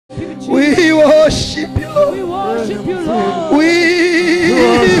worship you, Lord. We worship you, Lord. We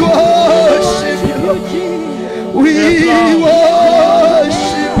worship you, Lord. We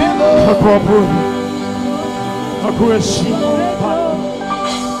worship you, Lord.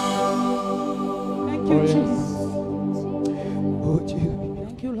 Thank you, Jesus. Oh, Jesus.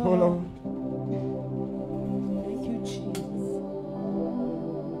 Thank you, Lord. Thank you, Jesus.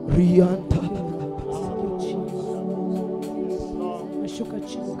 Rianta. Thank you, Jesus. Nashuka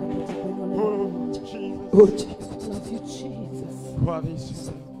chini ukapita kwenye neno. Oh, Jesus. Love you, Jesus.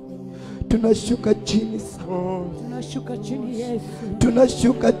 Tunashuka chini sana. Tunashuka chini, Yesu.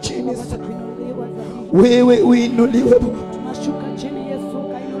 Tunashuka chini sana. Kuinuliwa zaidi. Wewe uinuliwe. Tunashuka chini, Yesu,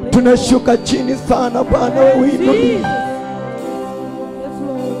 ukainuliwe. Tunashuka chini sana Bwana, wewe uinuliwe. Yes,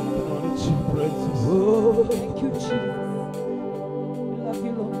 Lord. Oh. Thank you, Jesus. We love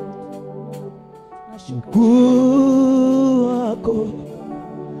you, Lord. Nashuka Ukuu wako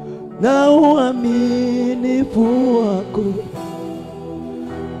na uaminifu wako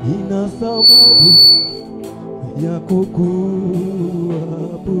ina sababu ya kukuabudu.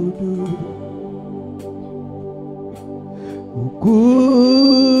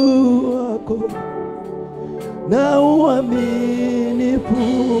 Ukuu wako na uaminifu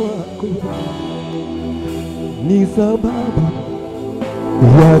wako ni sababu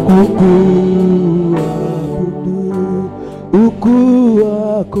ya kukuabudu. Ukuu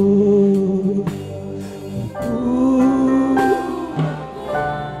wako, ukuu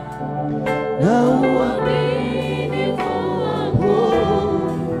na uaminifu wako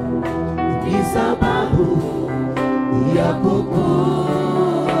ni sababu ya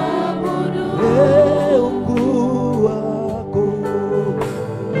kukuabudu. Ukuu wako,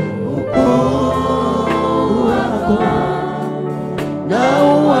 ukuu wako na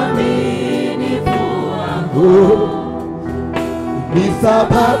uaminifu wako ni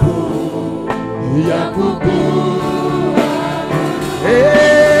sababu ya kukuabudu.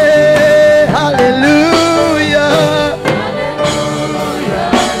 Hallelujah.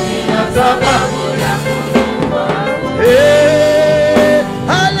 Hallelujah. Ni sababu ya kukuabudu.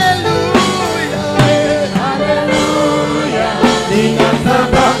 Hallelujah. Hallelujah. Ni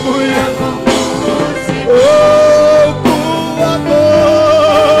sababu ya kukusifu.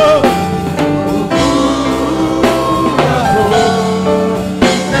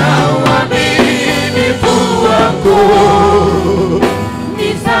 Ni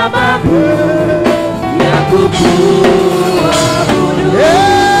sababu ya kukuabudu.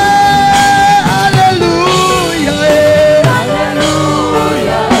 Hallelujah.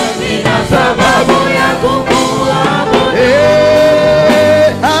 Hallelujah. Nina sababu ya kukuabudu.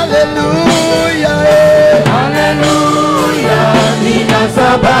 Hallelujah. Hallelujah. Nina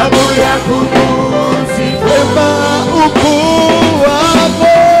sababu ya kukusifu. Ukuu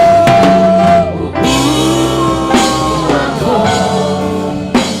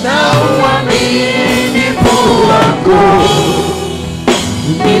wako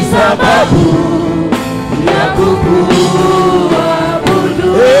ni sababu ya kukuabudu.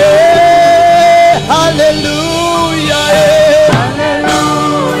 Hallelujah.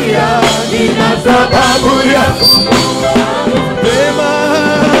 Hallelujah. Nina sababu ya kukuabudu.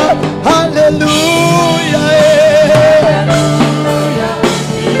 Hallelujah. Hallelujah.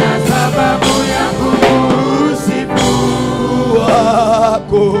 Nina sababu ya kukusifu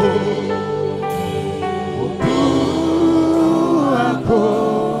wako.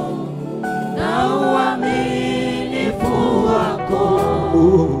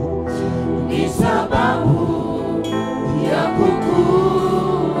 Ni sababu ya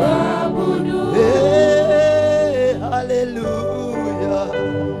kukuabudu. Hallelujah.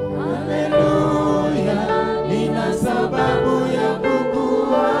 Hallelujah. Nina sababu ya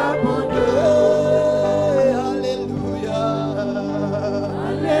kukuabudu. Hallelujah.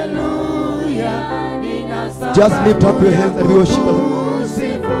 Hallelujah. Nina sababu. Just lift up your hands and we worship the Lord.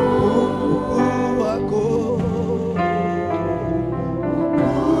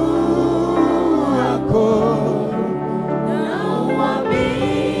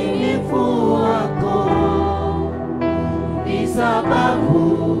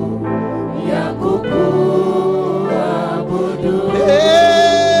 Sababu ya kukuabudu.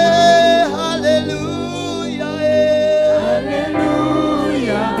 Hallelujah.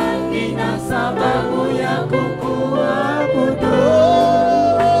 Hallelujah. Nina sababu ya kukuabudu.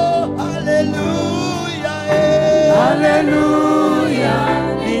 Hallelujah. Hallelujah.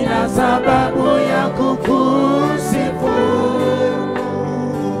 Nina sababu ya kukusifu.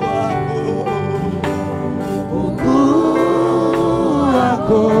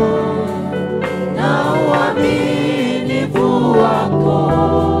 Na uaminifu wako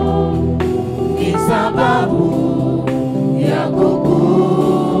ni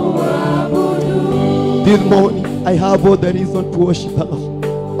This morning, I have all the reason to worship the Lord.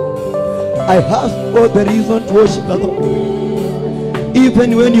 I have all the reason to worship the Lord.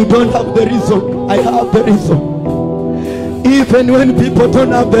 Even when you don't have the reason, I have the reason. Even when people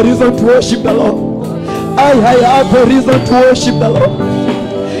don't have the reason to worship the Lord, I have the reason to worship the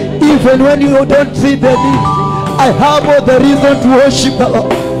Lord. Even when you don't see the need, I have all the reason to worship the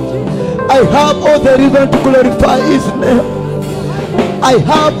Lord. I have all the reason to glorify His name. I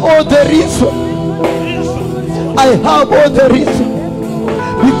have all the reason. I have all the reason.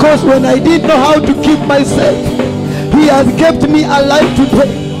 Because when I didn't know how to keep myself, He has kept me alive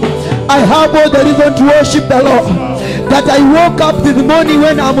today. I have all the reason to worship the Lord. That I woke up this morning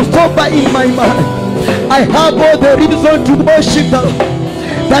when I'm sober in my mind. I have all the reason to worship the Lord.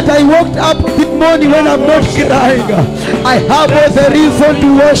 That I woke up this morning when I'm not crying. I have all the reason to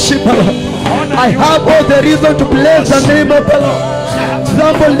worship the Lord. I have all the reason to bless the name of the Lord.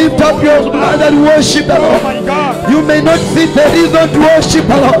 Somebody lift up your hand and worship the Lord. You may not see the reason to worship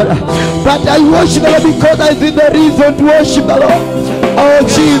the Lord, but I worship the Lord because I see the reason to worship the Lord. Oh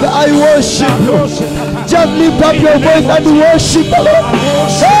Jesus, I worship you. Just lift up your voice and worship the Lord.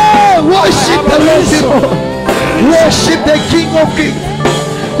 Hey, worship the Lord, people. Worship the King of Kings.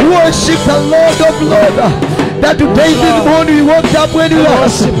 Worship the Lord of Lords. That today, this morning, we woke up when we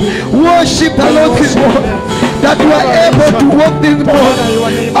worship. Worship the Lord this morning. That you are able to walk this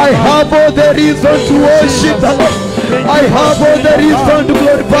morning. I have all the reason to worship the Lord. I have all the reason to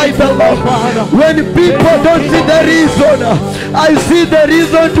glorify the Lord. When people don't see the reason, I see the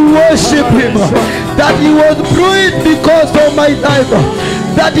reason to worship Him. That He was bruised because of my life.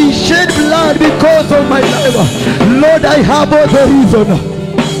 That He shed blood because of my life. Lord, I have all the reason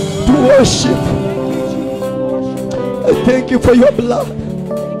to worship. I thank you for your blood.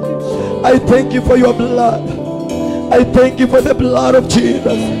 I thank you for your blood. I thank you for the blood of Jesus.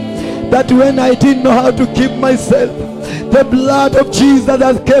 That when I didn't know how to keep myself, the blood of Jesus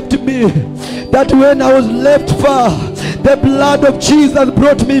has kept me. That when I was left far, the blood of Jesus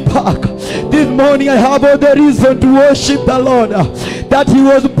brought me back. This morning I have all the reason to worship the Lord. That He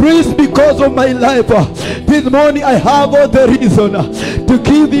was bruised because of my life. This morning I have all the reason to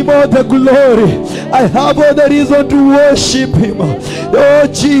give Him all the glory. I have all the reason to worship Him. Oh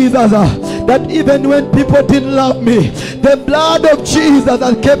Jesus, that even when people didn't love me, the blood of Jesus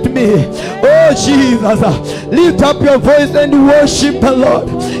has kept me. Oh Jesus, lift up your voice and worship the Lord.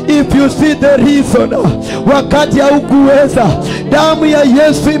 If you see the reason, wakati haukuweza, damu ya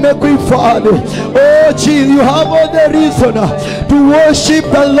Yesu imekuhifadhi. Oh Jesus, you have all the reason to worship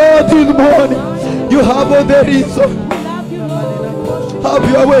the Lord this morning. You have all the reason. Have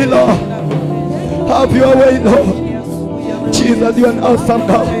your way, Lord. Have your way, Lord. Jesus, you are an awesome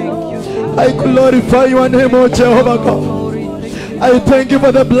God. I glorify your name, O Jehovah God. I thank you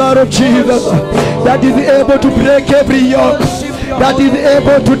for the blood of Jesus that is able to break every yoke, that is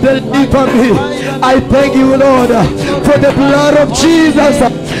able to deliver me. I thank you, Lord, for the blood of Jesus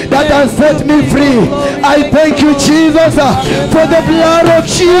that has set me free. I thank you, Jesus, for the blood of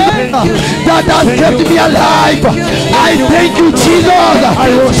Jesus that has kept me alive. I thank you, Jesus,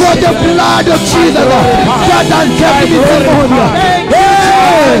 for the blood of Jesus that has kept me alive.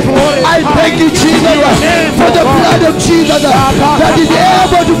 I thank you, Jesus, for the blood of Jesus that is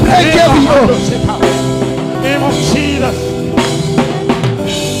able to break every yoke. Name of Jesus.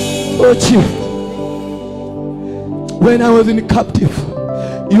 Oh, Jesus. When I was in captive,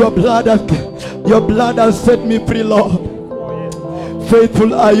 your blood has set me free, Lord.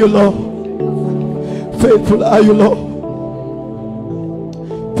 Faithful are you, Lord. Faithful are you, Lord.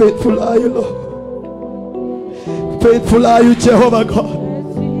 Faithful are you, Lord. Faithful are you, Jehovah God.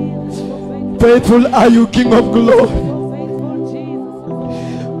 Faithful are you, King of glory.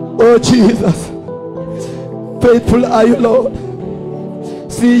 Oh Jesus, faithful are you, Lord.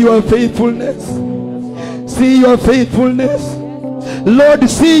 See your faithfulness. See your faithfulness. Lord,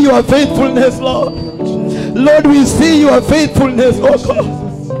 see your faithfulness, Lord. Lord, we see your faithfulness, oh God.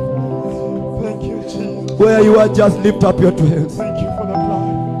 Thank you, Jesus. Where you are, just lift up your two hands. Thank you for the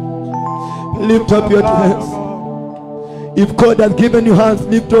blood. Lift up your two hands. If God has given you hands,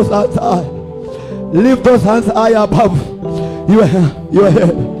 lift those hands high. Lift those hands high above your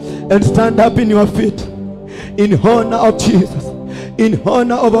head and stand up in your feet in honor of Jesus, in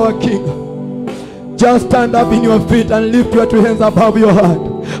honor of our King. Just stand up in your feet and lift your two hands above your heart,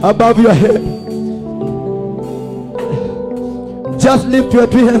 above your head. Just lift your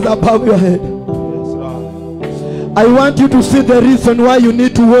two hands above your head. I want you to see the reason why you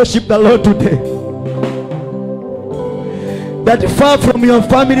need to worship the Lord today. That far from your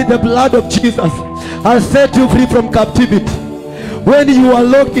family, the blood of Jesus has set you free from captivity. when you are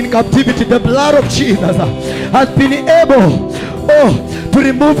locked in captivity, the blood of Jesus has been able, to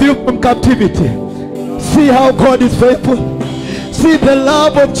remove you from captivity. See how God is faithful. See the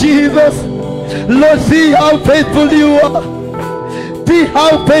love of Jesus. Lord, see how faithful you are. See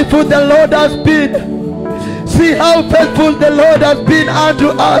how faithful the Lord has been. See how faithful the Lord has been unto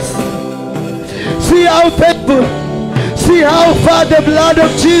us. See how faithful. See how far the blood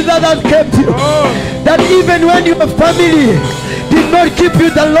of Jesus has kept you. That even when your family did not keep you,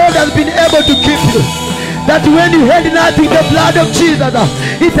 the Lord has been able to keep you. That when you had nothing, the blood of Jesus,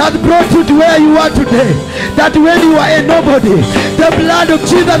 it has brought you to where you are today. That when you are a nobody, the blood of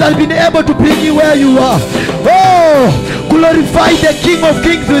Jesus has been able to bring you where you are. Oh, glorify the King of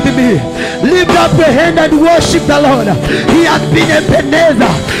Kings with me. Lift up your hand and worship the Lord. He has been a Ebenezer,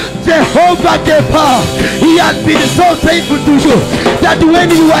 Jehovah Gepar. He has been so faithful to you that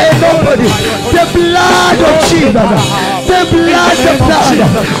when you are a nobody, the blood of Jesus, the blood of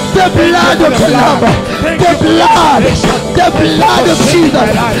the blood of the Lamb, the blood of Jesus,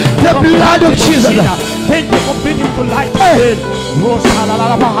 the blood of Jesus. Thank you for bringing to light today.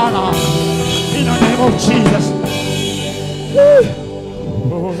 In the name of Jesus.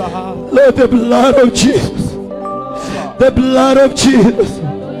 Lord, the blood of Jesus, the blood of Jesus,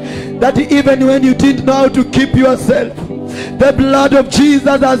 that even when you didn't know how to keep yourself, the blood of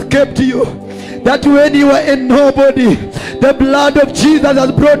Jesus has kept you. That when you are a nobody, the blood of Jesus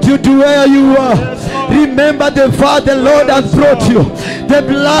has brought you to where you are. Remember the far the Lord has brought you. The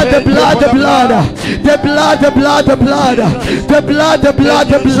blood, the blood, the blood, the blood, the blood, the blood, the blood, the blood,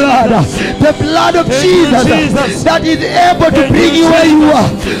 the blood, the blood of Jesus that is able to bring you where you are.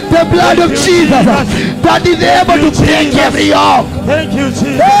 The blood of Jesus that is able to break every yoke. Thank you,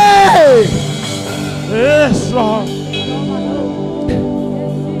 Jesus. Hey! Yes, Lord.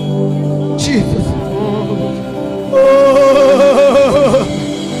 Jesus. Oh.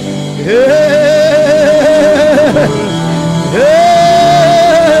 Hey.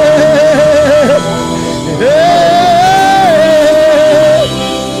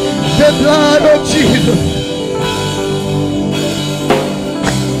 The blood of Jesus.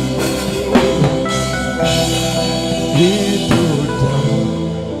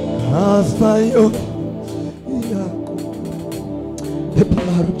 The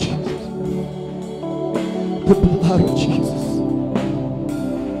blood of Jesus. The blood of Jesus.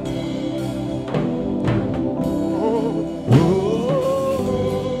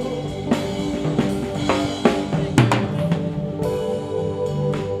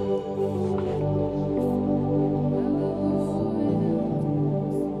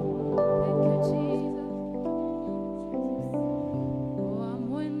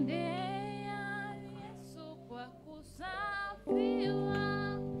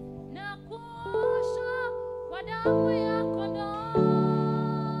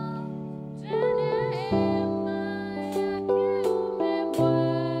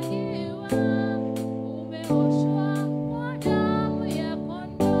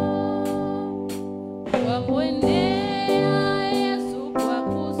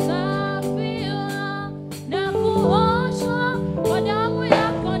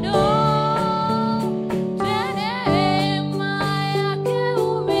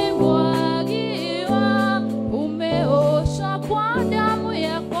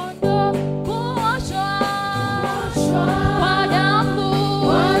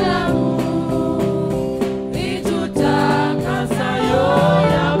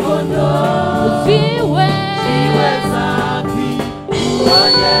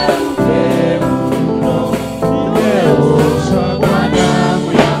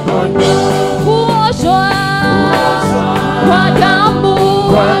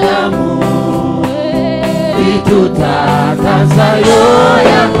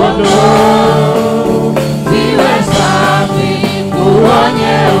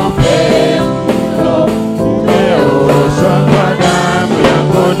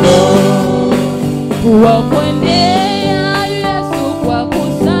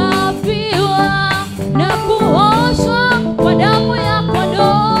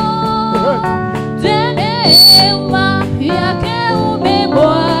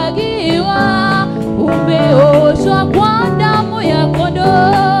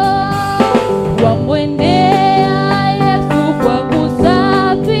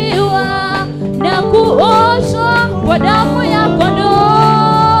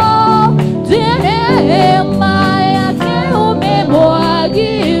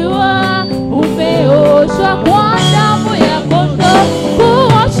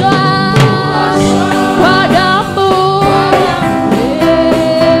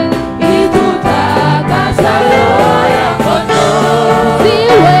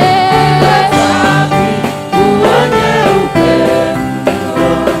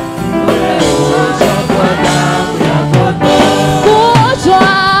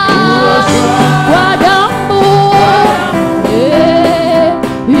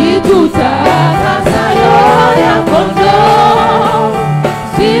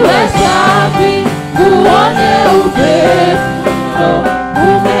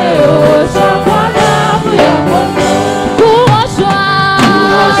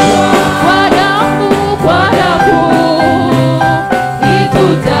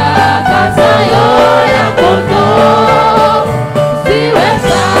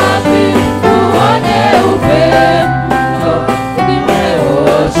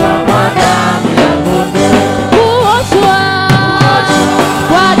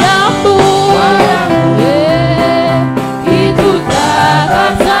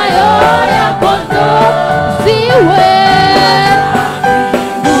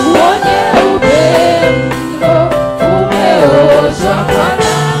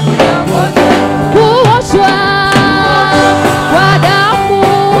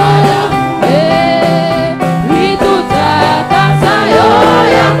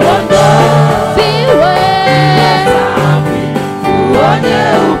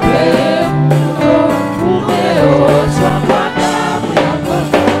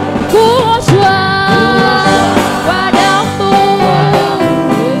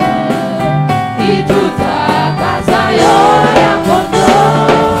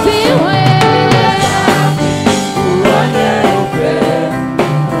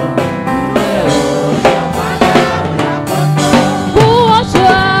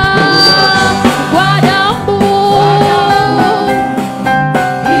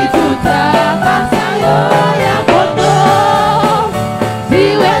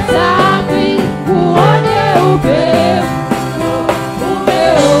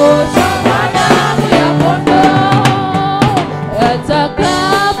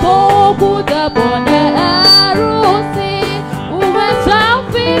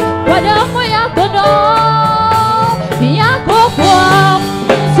 damu ya kondoo yako kwa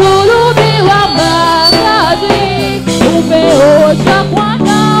msulubi wa maradhi, umeosha kwa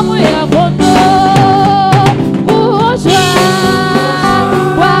damu ya kondoo, kuosha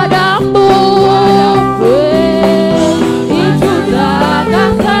kwa damu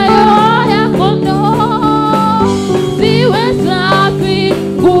itutakasayo ya kondoo, ziwe safi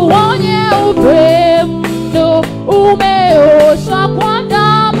nguo nyeupe mno, umeosha kwa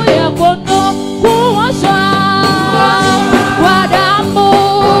damu ya kondoo, kuosha kwa damu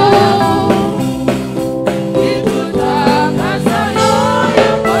itutakasayo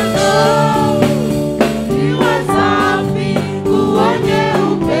ya kondoo, ziwe safi nguo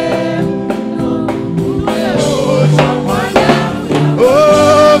nyeupe mno, umeosha kwa damu ya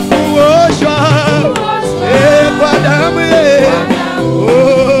Oh, kuoshwa kwa damu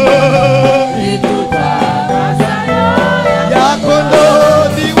ya kondoo,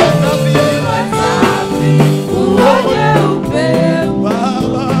 ziwe safi.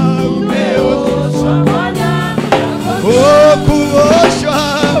 Baba, umeosha. Oh, kuoshwa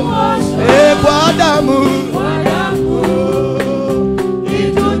kwa damu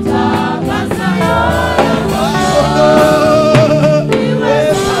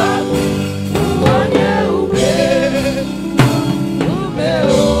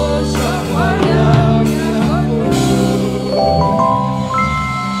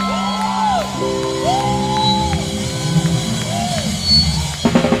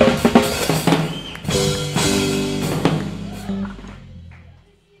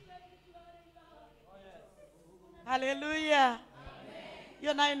Haleluya.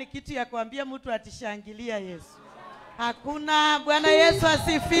 Hiyo nayo ni kitu ya kuambia mtu atishangilia Yesu. Hakuna. Bwana Yesu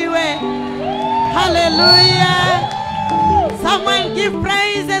asifiwe. Haleluya. Someone give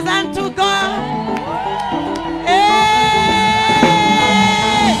praises unto God. Hey!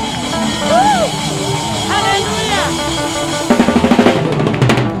 Woo! Haleluya.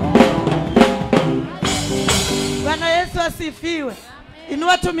 Bwana Yesu asifiwe.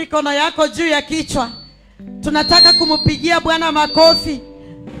 Inua tu mikono yako juu ya kichwa. Tunataka kumupigia Bwana makofi.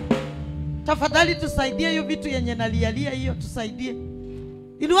 Tafadhali tusaidie hiyo vitu yenye nalialia hiyo, tusaidie.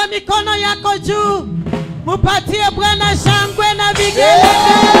 Inua mikono yako juu. Mupatie Bwana shangwe na vigelegele.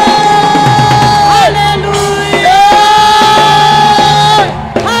 Haleluya.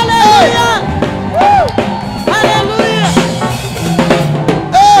 Haleluya. Haleluya.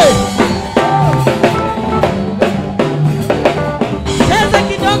 Hey! Cheza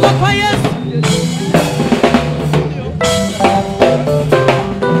kidogo kwa Yesu.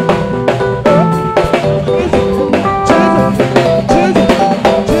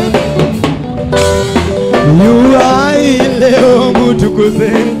 Leo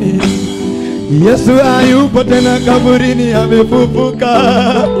mutukuzeni, Yesu hayupo tena kaburini, amefufuka.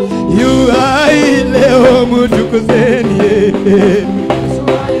 Yu hai leo mutukuzeni. Yesu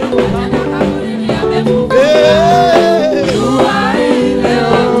hayupo tena kaburini, amefufuka. Yu hai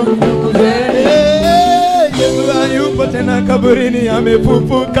leo mutukuzeni. Yesu hayupo tena kaburini,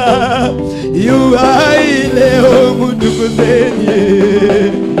 amefufuka. Yu hai leo mutukuzeni.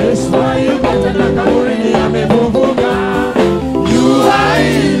 Yesu hayupo tena kaburini, amefufuka. Yu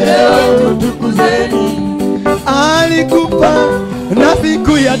hai leo mutukuzeni. Alikufa na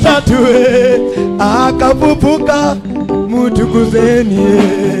siku ya tatu akafufuka, mutukuzeni.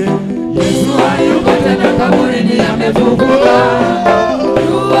 Yesu hayupo tena kaburini, amefufuka.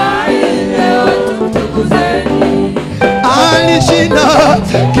 Yu hai leo mutukuzeni. Alishinda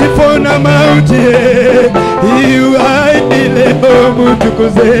kifo na mauti, yu hai leo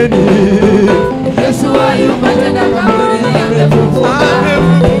mutukuzeni. Yesu hayupo tena kaburini, amefufuka.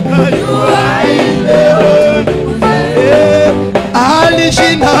 Yu hai leo mutukuzeni.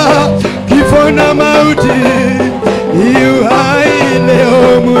 Alishinda kifo na mauti, yu hai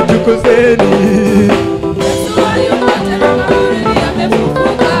leo mutukuzeni. Yesu hayupo tena kaburini,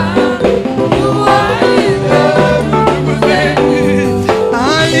 amefufuka. Yu hai leo mutukuzeni.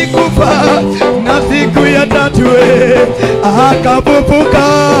 Alikufa na siku ya tatu akafufuka,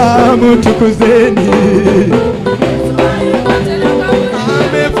 mutukuzeni.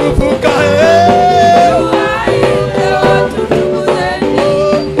 Amefufuka.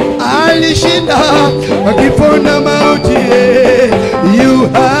 Alishinda kifo na mauti, yu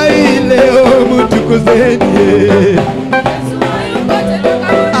hai leo mutukuzeni.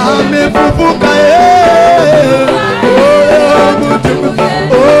 Amefufuka.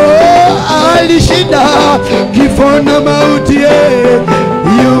 Alishinda kifo na mauti,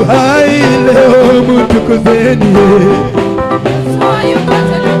 yu hai leo mutukuzeni.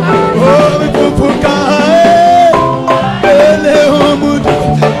 Amefufuka leo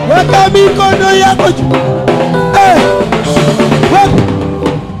mutukuzeni. yako juu.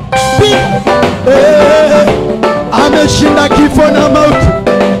 Ameshinda kifo na mauti,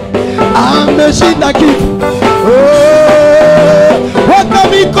 ameshinda kifo. Weka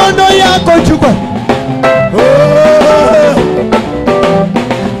mikono yako juu.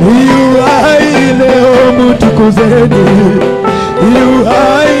 Yu hai leo mtukuzeni, yu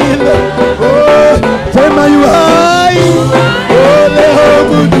hai leo, sema yu hai leo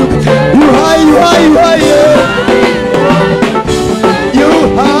mtukuzeni, yu hai, yu hai, yu hai, yu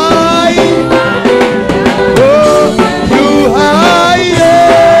hai, yu hai,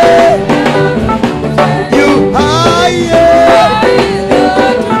 yu hai.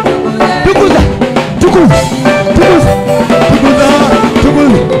 Tukuza, tukuza, tukuza, tukuza,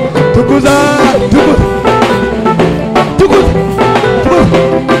 tukuza, tukuza, tukuza, tukuza.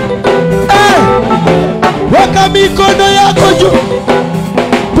 Weka mikono yako juu.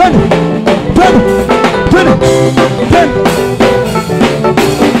 Twende, twende, twende, twende,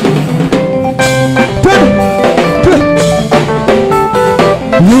 twende, twende.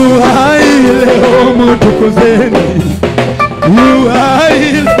 Yu hai leo mtukuzeni, yu hai,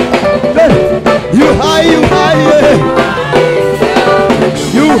 yu hai, yu hai,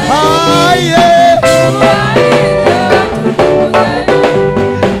 yu hai.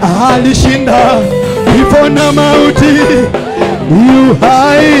 Alishinda kifo na mauti, yu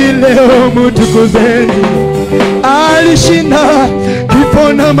hai leo mtukuzeni. Alishinda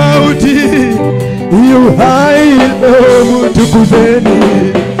kifo na mauti, yu hai leo mtukuzeni.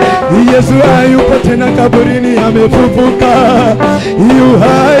 Yesu hayupo tena kaburini, amefufuka. Yu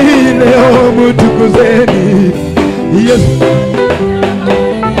hai leo mtukuzeni. Yesu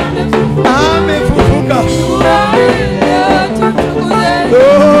amefufuka.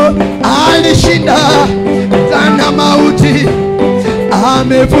 Alishinda sana mauti,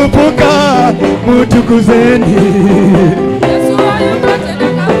 amefufuka, mtukuzeni.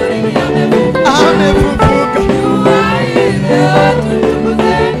 Amefufuka.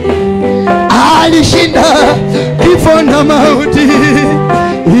 Alishinda kifo na mauti,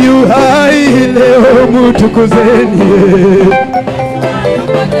 yu hai leo mtukuzeni.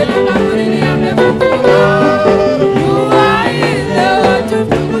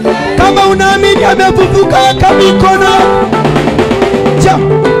 Kama unaamini amefufuka, weka mikono.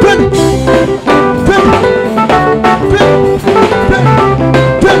 Jump, twende, twende, twende,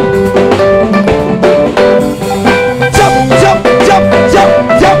 twende. Jump, jump, jump, jump,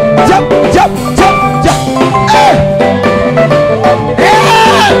 jump, jump, jump, jump, jump.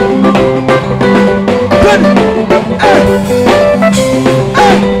 Twende.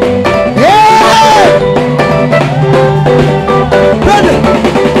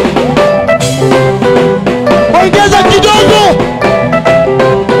 Ongeza kidogo.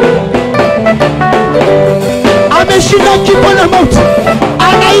 Ameshinda kifo na mauti,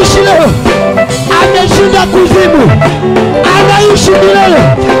 anaishi leo. Ameshinda kuzimu, anaishi milele.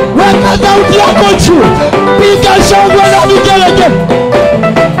 Weka sauti yako juu, piga shangwe na vigelegele.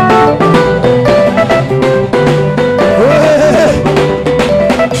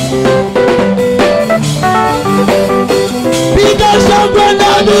 Piga shangwe na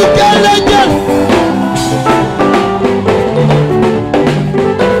vigelegele.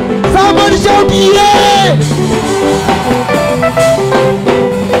 Somebody shout yeah!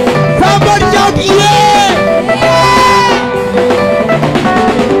 Somebody shout yeah!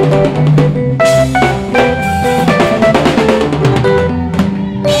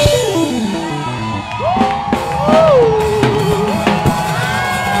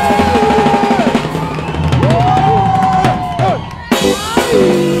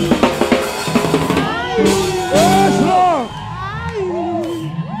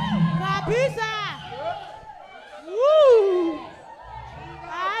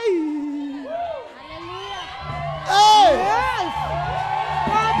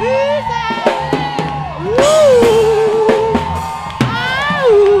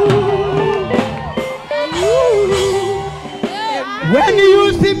 When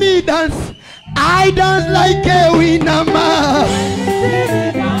you see me dance, I dance like a winner man.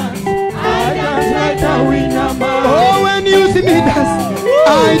 I dance like a winner man. Oh, when you see me dance,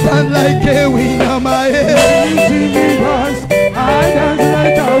 I dance like a winner man. When you see me dance, I dance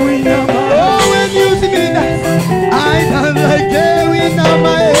like a winner man. Oh, when you see me dance, I dance like a winner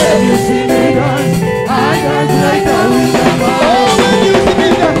man. When you see me dance, I dance like a winner man. Oh, when you see me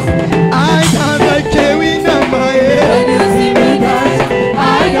dance, I dance like a winner man. When you see me dance,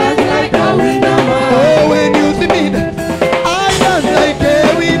 I dance like a winner man. Oh, when you see me dance, I dance like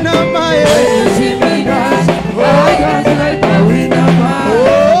a winner man. When you see me dance, I dance like a winner man.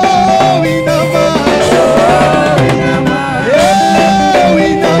 Oh, winner man.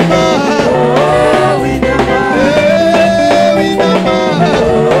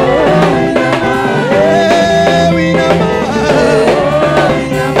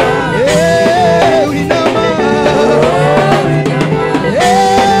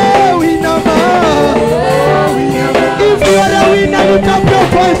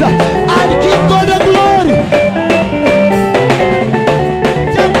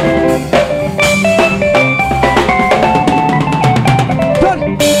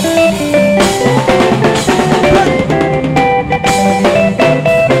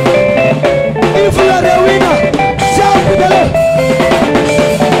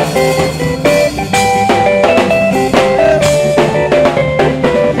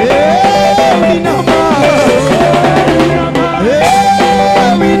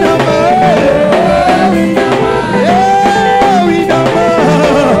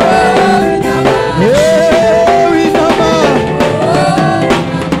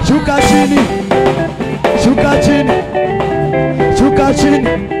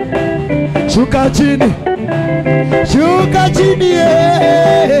 shuka chini, shuka chini,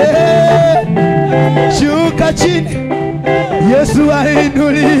 shuka chini. Yesu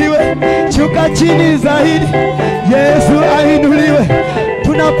ainuliwe, shuka chini zaidi. Yesu ainuliwe.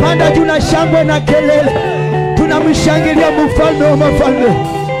 Tunapanda, tuna shangwe na kelele, tunamshangilia mfalme wa mafalme.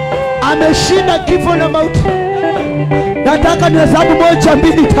 Ameshinda kifo na mauti. Nataka nihesabu 1,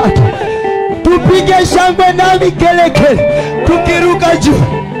 2, 3. Tupige shangwe na vikelekele, tukiruka juu.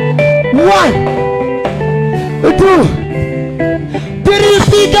 1, 2, 3,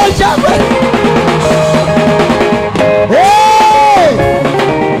 piga shangwe. Hey!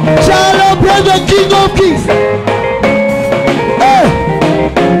 Celebrate the King of Kings. Hey!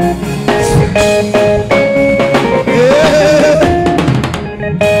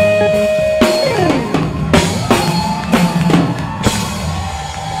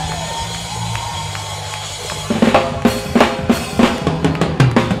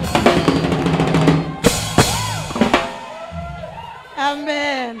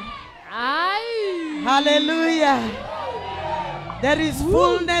 Amen. Hallelujah. There is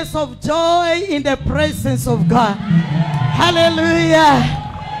fullness of joy in the presence of God. Hallelujah.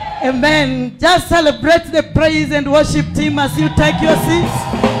 Amen. Just celebrate the praise and worship team as you take your seats.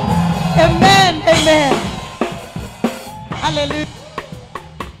 Amen. Amen. Hallelujah.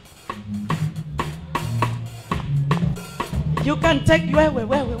 You can take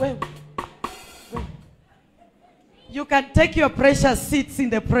You can take your precious seats in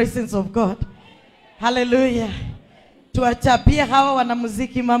the presence of God. Hallelujah. Tuwachapie hawa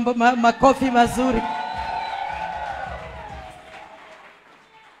wanamuziki makofi mazuri.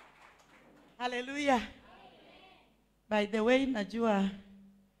 Hallelujah. By the way, najua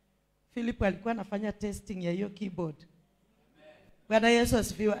Philip alikuwa anafanya testing ya hiyo keyboard. Bwana Yesu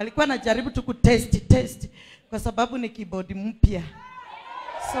asifiwe. Alikuwa anajaribu tu test kwa sababu ni keyboard mpya.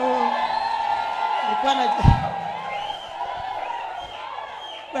 So alikuwa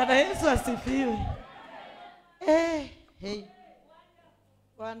Bwana Yesu asifiwe. Hey.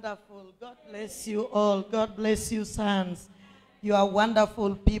 Wonderful. God bless you all. God bless you, sons. You are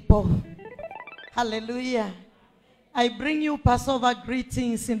wonderful people. Hallelujah. I bring you Passover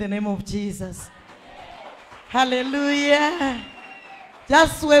greetings in the name of Jesus. Hallelujah.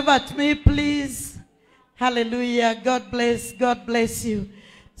 Just wave at me, please. Hallelujah. God bless you.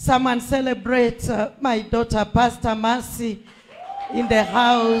 Someone celebrate my daughter, Pastor Mercy, in the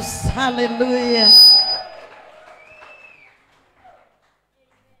house. Hallelujah.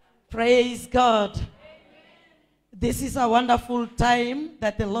 Praise God. This is a wonderful time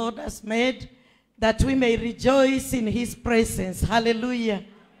that the Lord has made, that we may rejoice in his presence. Hallelujah.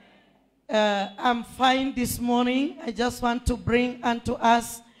 I'm fine this morning. I just want to bring unto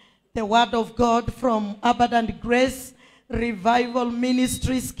us the word of God from Abundant Grace Revival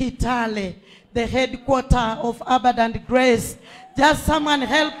Ministries Kitale, the headquarters of Abundant Grace. Just someone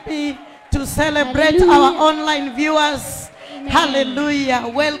help me to celebrate Hallelujah. Our online viewers. Amen.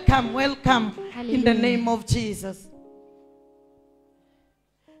 Hallelujah. Welcome. Hallelujah. In the name of Jesus.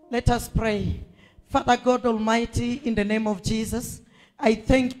 Let us pray. Father God Almighty, in the name of Jesus, I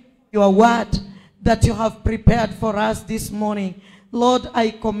thank you for your word that you have prepared for us this morning. Lord,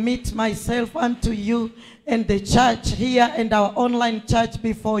 I commit myself unto you and the church here and our online church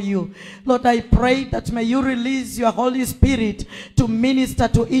before you. Lord, I pray that may you release your Holy Spirit to minister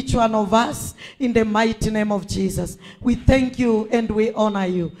to each one of us in the mighty name of Jesus. We thank you and we honor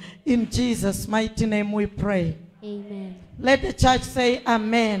you. In Jesus' mighty name we pray. Amen. Let the church say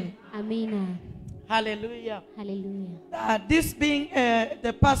amen. Amen. Hallelujah. Hallelujah. This being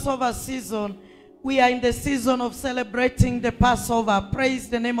the Passover season, we are in the season of celebrating the Passover. Praise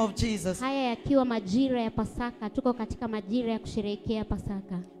the name of Jesus. Haya yakiwa majira ya Pasaka, tuko katika majira ya kusherehekea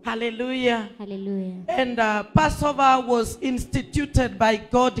Pasaka. Hallelujah. Hallelujah. And Passover was instituted by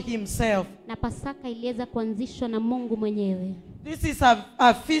God himself. Na Pasaka iliweza kuanzishwa na Mungu mwenyewe. This is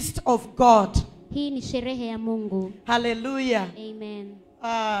a feast of God. Hii ni sherehe ya Mungu. Hallelujah. Amen.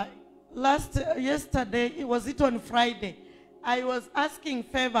 Yesterday, was it on Friday? I was asking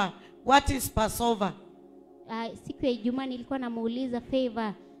Favor, what is Passover? Siku ya Ijumaa nilikuwa namuuliza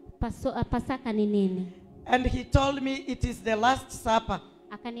Favor, Pasaka ni nini? And he told me it is the Last Supper.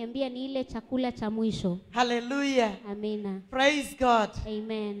 Akaniambia ni ile chakula cha mwisho. Hallelujah. Amina. Praise God.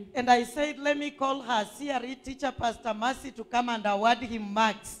 Amen. And I said, let me call her CRE teacher, Pastor Mercy, to come and award him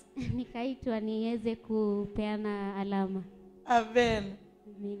marks. Nikaitwa niweze kupeana alama. Amen.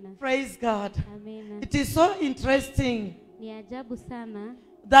 Amina. Praise God. Amina. It is so interesting Ni ajabu sana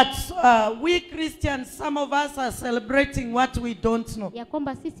that we Christians, some of us are celebrating what we don't know. ya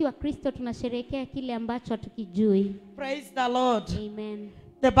kwamba sisi wa Kristo tunasherehekea kile ambacho hatukijui. Praise the Lord. Amen.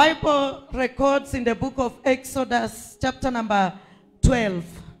 The Bible records in the book of Exodus chapter number 12.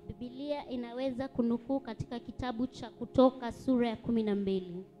 Biblia inaweza kunukuu katika kitabu cha Kutoka sura ya 12.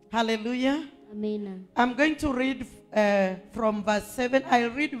 Hallelujah. Amina. I'm going to read from verse 7. I'll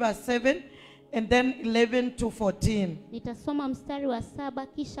read verse 7 and then 11 to 14. Nitasoma mstari wa 7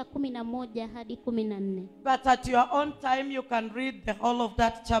 kisha 11 hadi 14. But at your own time you can read the whole of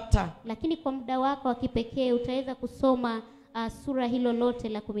that chapter. Lakini kwa muda wako wa kipekee utaweza kusoma sura hilo lote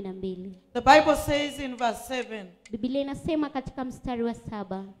la 12. The Bible says in verse 7, Biblia inasema katika mstari wa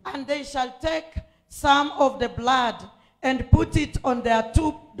 7, and they shall take some of the blood and put it on their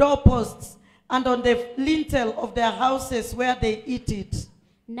two doorposts and on the lintel of their houses where they eat it.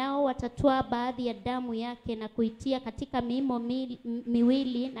 nao watatwaa baadhi ya damu yake na kuitia katika miimo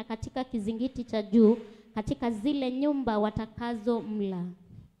miwili na katika kizingiti cha juu katika zile nyumba watakazo mla.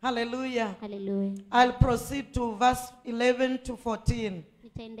 Hallelujah. Hallelujah. I'll proceed to verse 11 to 14.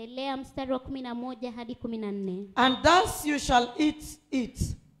 Nitaendelea mstari wa 11 hadi 14. And thus you shall eat it,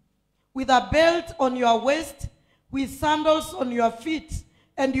 with a belt on your waist, with sandals on your feet,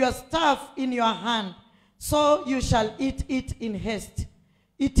 and your staff in your hand. So you shall eat it in haste.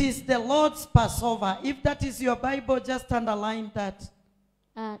 It is the Lord's Passover. If that is your Bible, just underline that.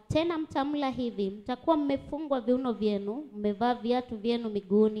 Tena mtamla hivi, mtakuwa mmefungwa viuno vyenu, mmevaa viatu vyenu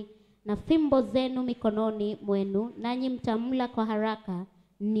miguuni na fimbo zenu mikononi mwenu, nanyi mtamla kwa haraka,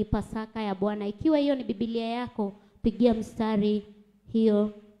 ni Pasaka ya Bwana. Ikiwa hiyo ni Biblia yako, pigia mstari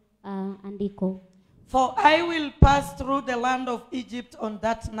hiyo andiko. For I will pass through the land of Egypt on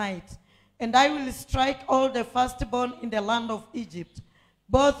that night, and I will strike all the firstborn in the land of Egypt,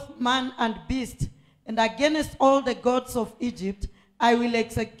 both man and beast, and against all the gods of Egypt I will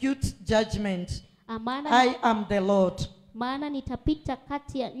execute judgment. I am the Lord. Maana nitapita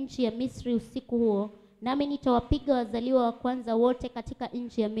kati ya nchi ya Misri usiku huo, nami nitawapiga wazaliwa wa kwanza wote katika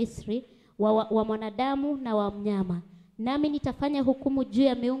nchi ya Misri, wa mwanadamu na wa mnyama. Nami nitafanya hukumu juu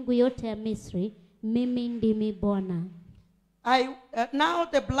ya miungu yote ya Misri. Mimi ndimi Bwana. Now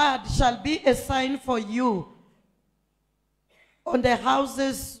the blood shall be a sign for you on the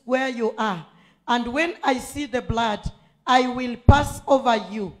houses where you are. And when I see the blood, I will pass over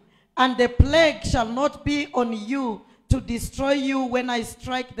you, and the plague shall not be on you to destroy you when I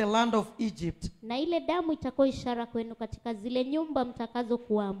strike the land of Egypt. Na ile damu itakuwa ishara kwenu katika zile nyumba mtakazo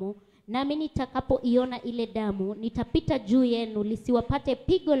kuamo, nami nitakapoiona ile damu, nitapita juu yenu, lisiwapate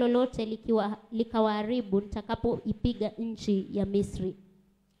pigo lolote likawaharibu nitakapoipiga nchi ya Misri.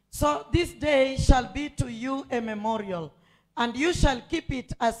 So this day shall be to you a memorial, and you shall keep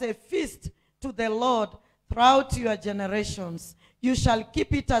it as a feast to the Lord throughout your generations. You shall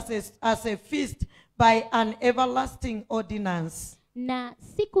keep it as a feast by an everlasting ordinance. Na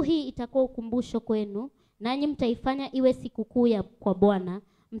siku hii itakuwa ukumbusho kwenu, nanyi mtaifanya iwe sikukuu ya kwa Bwana.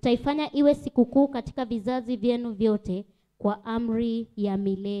 Mtaifanya iwe sikukuu katika vizazi vyenu vyote kwa amri ya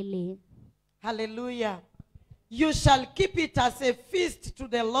milele. Hallelujah. You shall keep it as a feast to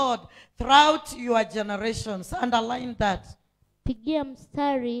the Lord throughout your generations. Underline that. Pigia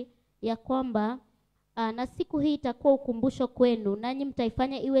mstari ya kwamba na siku hii itakuwa ukumbusho kwenu, nanyi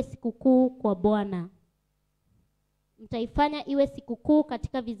mtaifanya iwe sikukuu kwa Bwana. Mtaifanya iwe sikukuu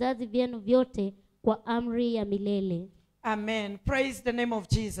katika vizazi vyenu vyote kwa amri ya milele. Amen. Praise the name of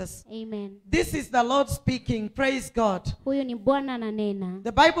Jesus. Amen. This is the Lord speaking. Praise God. Huyu ni Bwana ananena.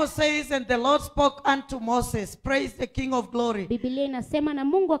 The Bible says, and the Lord spoke unto Moses. Praise the King of glory. Biblia inasema na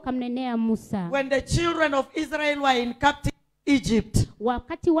Mungu akamnenea Musa. When the children of Israel were in captivity in Egypt.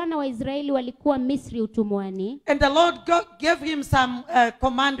 Wakati wana wa Israeli walikuwa Misri utumwani. And the Lord gave him some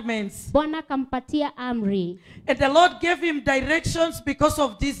commandments. Bwana akampatia amri. And the Lord gave him directions because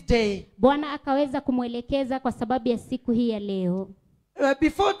of this day. Bwana akaweza kumwelekeza kwa sababu ya siku hii ya leo.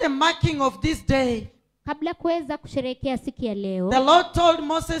 Before the marking of this day, kabla kuweza kusherehekea siku ya leo, the Lord told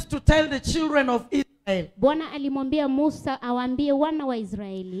Moses to tell the children of Israel, Bwana alimwambia Musa awaambie wana wa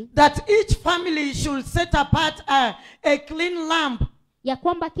Israeli that each family should set apart a clean lamb, ya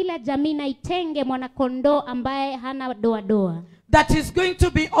kwamba kila jamii na itenge mwanakondoo ambaye hana doa that is going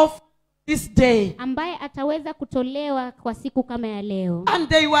to be offered this day, ambaye ataweza kutolewa kwa siku kama ya leo. And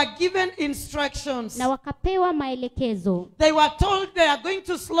they were given instructions. Na wakapewa maelekezo. They were told they are going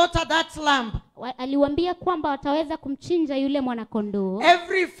to slaughter that lamb. Aliwaambia kwamba wataweza kumchinja yule mwanakondoo.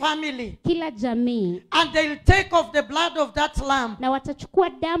 Every family. Kila jamii. And they'll take off the blood of that lamb. Na watachukua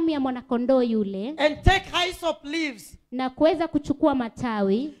damu ya mwanakondoo yule. And take hyssop leaves. Na kuweza kuchukua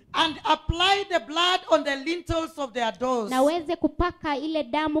matawi. And apply the blood on the lintels of their doors. Na weze kupaka ile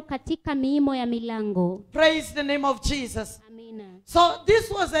damu katika miimo ya milango. Praise the name of Jesus. Amen. Amina. So this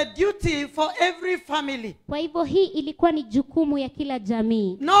was a duty for every family. Kwa hivyo hii ilikuwa ni jukumu ya kila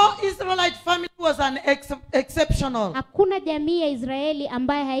jamii. No Israelite family was an exceptional. Hakuna jamii ya Israeli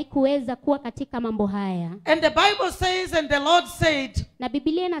ambaye haikuweza kuwa katika mambo haya. And the Bible says, and the Lord said, na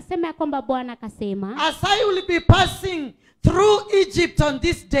Biblia inasema ya kwamba Bwana akasema, as I will be passing through Egypt on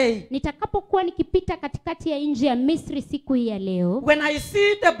this day, nitakapokuwa nikipita katikati ya nchi ya Misri siku hii ya leo, when I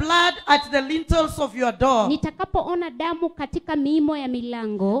see the blood at the lintels of your door, nitakapoona damu katika miimo ya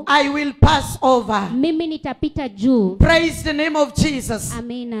milango, I will pass over. mimi nitapita juu. Praise the name of Jesus.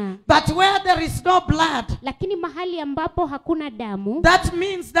 Amina. But where there is no blood, Lakini mahali ambapo hakuna damu, that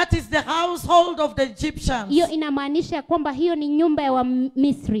means that is the household of the Egyptians. hiyo inamaanisha ya kwamba hiyo ni nyumba ya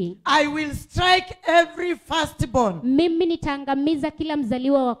Misri. I will strike every firstborn. Mimi nitaangamiza kila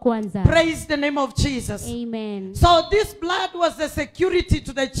mzaliwa wa kwanza. Praise the name of Jesus. Amen. So this blood was the security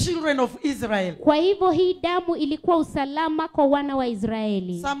to the children of Israel. Kwa hivyo hii damu ilikuwa usalama kwa wana wa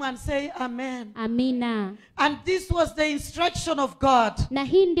Israeli. Someone say amen. Amina. And this was the instruction of God. Na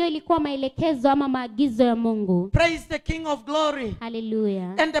hii ndio ilikuwa maelekezo ama maagizo ya Mungu. Praise the King of Glory.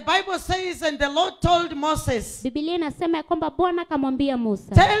 Hallelujah. And the Bible says, and the Lord told Moses, Biblia inasema ya kwamba Bwana akamwambia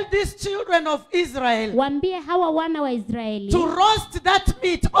Musa, tell these children of Israel waambie hawa wana wa Israeli to roast that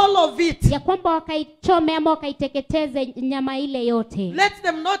meat, all of it. ya kwamba wakaichome ama wakaiteketeze nyama ile yote. Let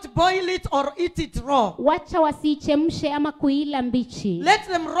them not boil it or eat it raw. Wacha wasiichemshe ama kuila mbichi. Let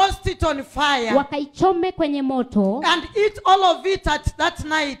them roast it on fire Wakaichome kwenye moto and eat all of it at that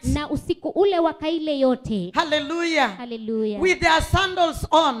night. na usiku ule wakaile yote. Hallelujah. Hallelujah. With their sandals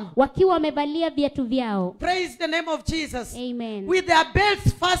on. Wakiwa wamevalia viatu vyao. Praise the name of Jesus. Amen. With their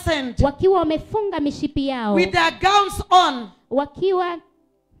belts fastened. Wakiwa wamefunga mishipi yao. With their gowns on.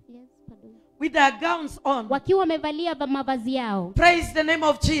 With their gowns on. Wakiwa wamevalia mavazi yao. Praise the name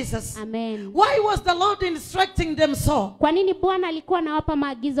of Jesus. Amen. Why was the Lord instructing them so? Kwa nini Bwana alikuwa anawapa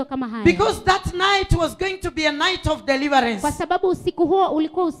maagizo kama haya? Because that night was going to be a night of deliverance. Kwa sababu usiku huo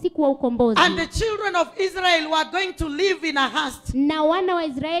ulikuwa usiku wa ukombozi. And the children of Israel were going to live in a haste. Na wana wa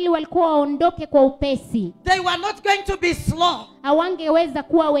Israeli walikuwa waondoke kwa upesi. They were not going to be slow. Hawangeweza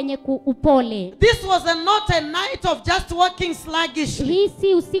kuwa wenye upole. This was not a night of just walking sluggishly. Hii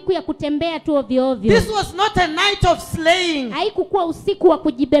si usiku ya kutembea tu ovyo ovyo. This was not a night of slaying. Haikukuwa usiku wa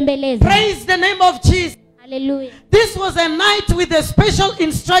kujibembeleza. Praise the name of Jesus. Hallelujah. This was a night with a special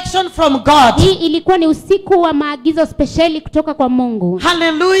instruction from God. Hii ilikuwa ni usiku wa maagizo speciali kutoka kwa Mungu.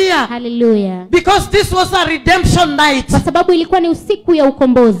 Hallelujah. Hallelujah. Because this was a redemption night. Kwa sababu ilikuwa ni usiku ya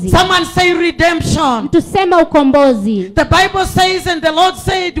ukombozi. Someone say redemption. Tusema ukombozi. The Bible says, and the Lord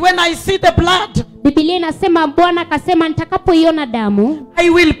said, when I see the blood, Biblia inasema Bwana akasema nitakapoiona damu, I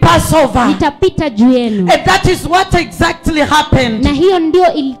will pass over. nitapita juu yenu. And that is what exactly happened. Na hiyo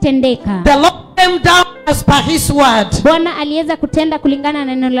ndio ilitendeka. The Lord came down as per his word. Bwana aliweza kutenda kulingana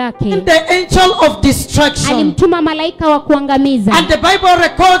na neno lake. And the angel of destruction. Alimtuma malaika wa kuangamiza. And the Bible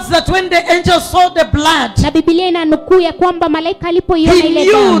records that when the angel saw the blood, Na Biblia inanukuu ya kwamba malaika alipoiona he ile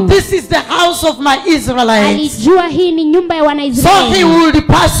knew damu, this is the house of my Israelites. alijua hii ni nyumba ya So he Wanaisraeli. would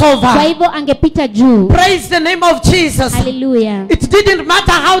pass Kwa over. hivyo angepita juu. Praise the name of Jesus. Hallelujah. It didn't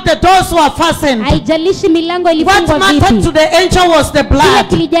matter how the doors were fastened. Haijalishi milango What ilifungwa mattered to vipi. the angel was the Kile blood.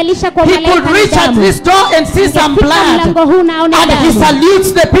 kilijalisha kwa He malaika could ni reach at damu. this door and see some Angefika blood. mlango huu na aone And he damu.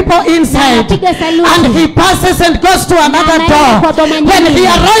 salutes the people inside. anapiga saluti. And he passes and goes to another anaenda door. kwa boma When nyingine. he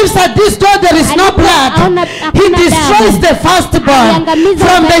arrives at this door, there is no blood. Haona- He hakuna destroys damu. the firstborn. Aliangamiza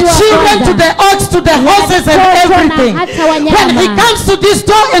From the wazaliwa children kwanza. to the ox to the horses and Watoto na everything. hata wanyama. When he comes to this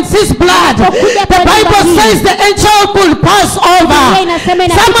door and sees blood, Anapokuja the kwa Bible nyumba hii. says the angel could pass over. Biblia inasema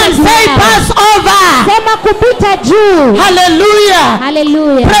inapita Someone juu say yao. pass over. Sema kupita juu. Hallelujah.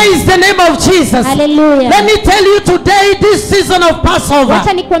 Hallelujah. Praise the name of Jesus. Hallelujah. Let me tell you today, this season of Passover,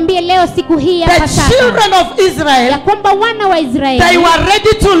 Wacha nikwambie leo siku hii ya the Pasaka children of ya Israel, kwamba wana wa they Israeli were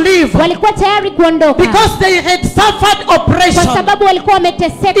ready to leave walikuwa tayari kuondoka because they had suffered kwa oppression sababu walikuwa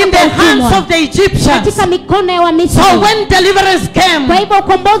wameteseka in the kwa hands utumwa of the Egyptians. katika mikono ya Wamisri. So when deliverance came, Kwa hivyo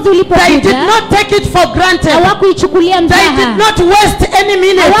ukombozi they did ulipokuja not take it for granted. hawakuichukulia They did mzaha, not waste any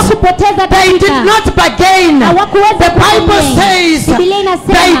minute. hawakupoteza They did dakika, not bargain. hawakuweza The Bible kufanya. says Biblia they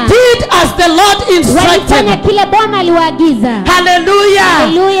inasema did as the Lord walifanya instructed. kile Bwana aliwaagiza. Hallelujah.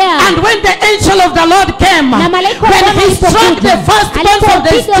 Hallelujah. And when the angel of the Lord came, Na malaika wa when Bwana he struck alipokuja, the firstborn of the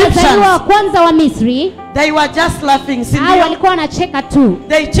alipopiga wazaliwa wa Egyptians, kwanza wa Misri, They were just laughing. Hao walikuwa wanacheka tu.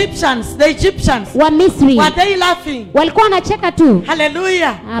 The Egyptians. Wa Misri. Were they laughing? Walikuwa wanacheka tu.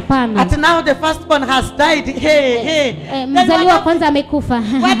 Hallelujah. Hapana. At now the firstborn has died. Hey. Mzaliwa kwanza amekufa.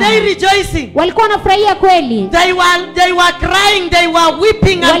 Were they rejoicing? Walikuwa wanafurahia kweli. They were crying, they were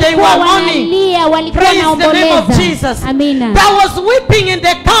weeping, and they were mourning. Praise the name of Jesus. Amina. There was weeping in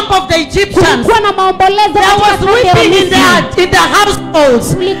the camp of the Egyptians. Kulikuwa na maombolezo There was katika kambi ya weeping in Misri. the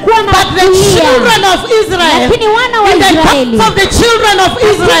households. Kulikuwa na But the kulia. children of Israel, Lakini wana wa in the Israeli, camps of the children of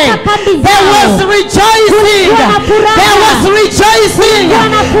Israel, kambi there zao, was rejoicing. kulikuwa na furaha. There was rejoicing. Kulikuwa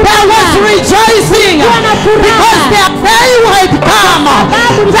na furaha. There was rejoicing. Kulikuwa na furaha. Because their day had come.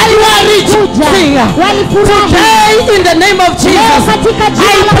 Sababu They were walikuja. rejoicing. Walifurahi. Today, in the name of Jesus, katika I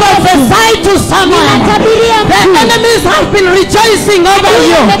jina la prophesy to someone. Ninatabiria The mtu. enemies have been rejoicing over Adui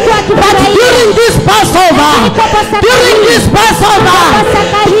you. amekuwa But akifurahia. during this Passover, Katika Pasaka during hii, this Passover,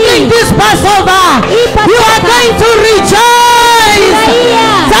 Pasaka hii, during this Passover, hii Pasaka, you are going to rejoice. Furahia.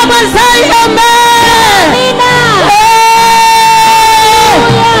 Someone say amen. Amina. Hey!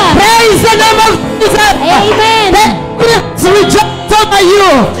 Hallelujah. Praise the name of Jesus. Amen. The enemies rejoice over you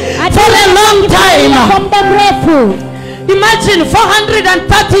for a long time. Kwa muda mrefu. Imagine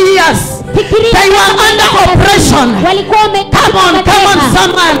 430 years. Fikiria They were kama under miaka oppression. 30. Walikuwa Come on,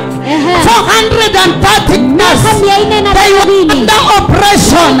 someone. 430 years. They were under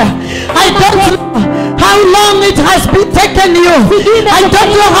oppression. I don't know how long it has been taken you. I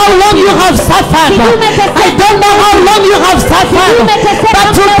don't know how long you have suffered. I don't know how long you have suffered. But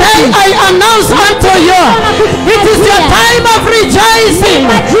today I announce unto you, it is your time of rejoicing.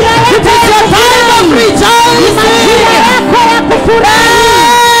 It is your time of rejoicing.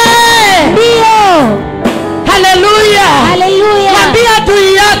 Hallelujah. Mwambia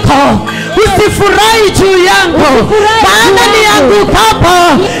adui yako, usifurahi juu yangu, maana niangukapo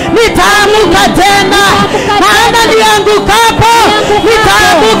nitaamuka tena, maana niangukapo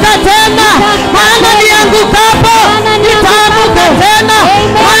nitaamuka tena, maana niangukapo nitaamuka tena,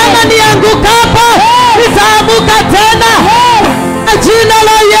 maana niangukapo nitaamuka tena. Jina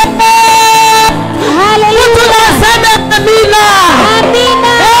la Yesu. Mtu nasema amina.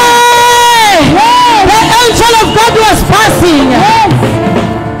 The angel of God was passing.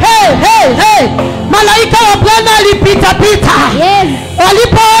 Hey. Malaika wa Bwana alipita.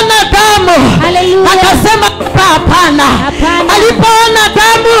 Walipoona damu, akasema hapana. Alipoona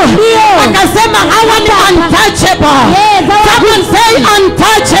damu, akasema hawa ni untouchable. Someone say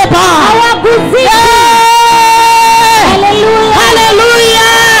untouchable.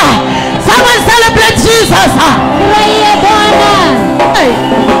 Hallelujah. Someone celebrate Jesus.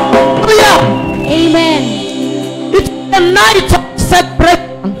 Amen. It was a night of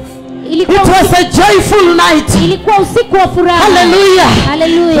celebration. It was a joyful night. Ilikuwa usiku wa furaha. Hallelujah.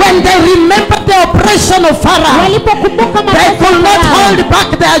 When they remembered the oppression of Pharaoh, Walipokumbuka they mateso could not ya Farao, hold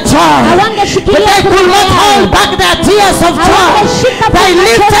back their joy. hawangeshikilia They could furaha not yao. hold back their tears of joy. Hawangeshika They machozi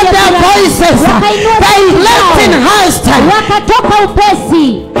lifted ya their furaha. voices. Wakainua They sauti left zao. in haste. Wakatoka upesi.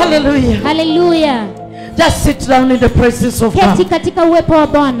 Hallelujah. Just sit down in the presence of Keti God. katika uwepo wa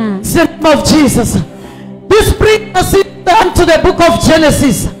Bwana. In the name of Jesus. This brings us into the book of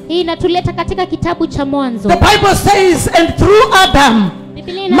Genesis. Hii inatuleta katika kitabu cha Mwanzo. The Bible says, and through Adam,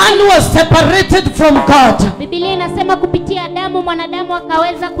 Biblia man inasema, was separated from God. Biblia inasema kupitia Adamu mwanadamu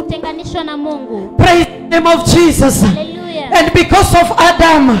akaweza kutenganishwa na Mungu. Praise the name of Jesus. Hallelujah. And because of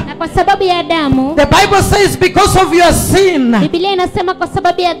Adam, Na kwa sababu ya Adamu, the Bible says, because of your sin, Biblia inasema kwa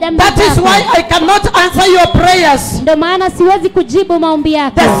sababu ya dhambi that is zako. why I cannot answer your prayers. Ndio maana siwezi kujibu maombi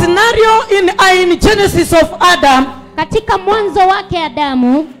yako. The scenario in Genesis of Adam, Katika mwanzo wake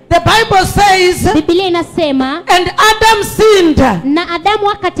Adamu, the Bible says, Biblia inasema, and Adam sinned, na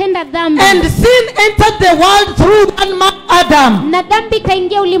Adamu akatenda dhambi. and sin entered the world through one man, Adam, Na dhambi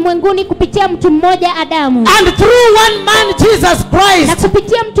kaingia ulimwenguni kupitia mtu mmoja Adamu. and through one man, Jesus Na Christ,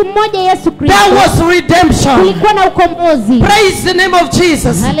 kupitia mtu mmoja Yesu Kristo, there was redemption. kulikuwa na ukombozi. Praise the name of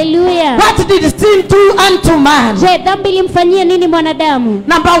Jesus. Hallelujah. What did sin do unto man? Je, dhambi ilimfanyia nini mwanadamu?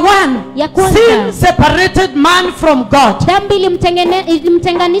 Number one, Ya kwanza, sin separated man from God. dhambi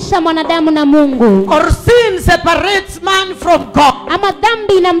ilimtenganisha mwanadamu na Mungu. Or sin separates man from God. Ama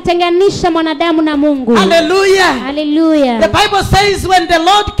dhambi inamtenganisha mwanadamu na Mungu. Hallelujah. The Hallelujah. Bible says when the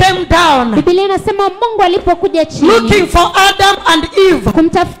Lord came down Biblia inasema Mungu alipokuja looking chini for Adam and Eve,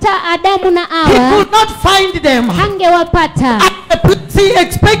 kumtafuta Adamu na he Hawa, could not find them. hangewapata. At the place he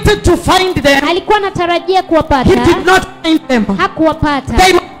expected to find them, Alikuwa anatarajia he kuwapata, did not find them. hakuwapata.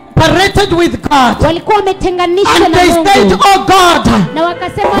 They were separated with God. walikuwa wametenganishwa And na they said, Mungu, oh God, na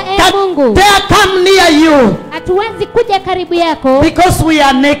wakasema that Mungu, dare come near you hatuwezi kuja karibu yako because we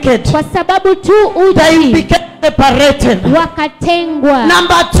are naked. kwa sababu tu They uchi. became separated. Wakatengwa.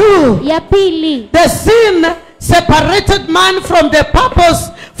 Number 2, Ya pili, the sin separated man from the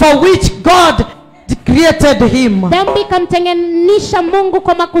purpose for which God created him. dhambi kamtenganisha Mungu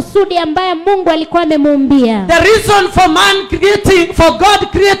kwa makusudi ambaye Mungu alikuwa amemuumbia. The reason for God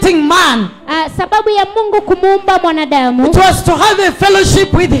creating man, Sababu ya Mungu kumuumba mwanadamu it was to have a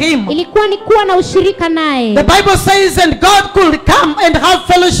fellowship with him. ilikuwa ni kuwa na ushirika naye. The Bible says, and God could come and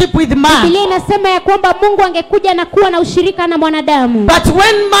have fellowship with man. Biblia inasema ya kwamba Mungu angekuja na kuwa na ushirika na mwanadamu. But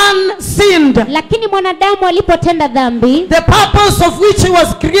when man sinned, Lakini mwanadamu alipotenda dhambi, the purpose of which he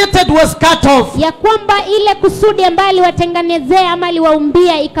was created was cut off. ya kwamba ile kusudi ambayo aliwatengenezea ama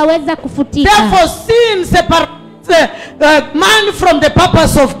aliwaumbia ikaweza kufutika. Therefore, sin separates man from the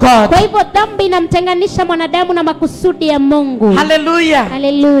purpose of God. Kwa hivyo dhambi inamtenganisha mwanadamu na makusudi ya Mungu. Hallelujah.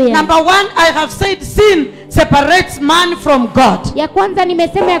 Hallelujah. Number 1, I have said sin separates man from God. Ya kwanza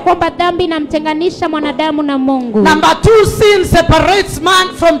nimesema ya kwamba dhambi inamtenganisha mwanadamu na Mungu. Number 2, sin separates man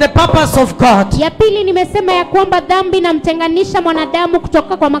from the purpose of God. Ya pili nimesema ya kwamba dhambi inamtenganisha mwanadamu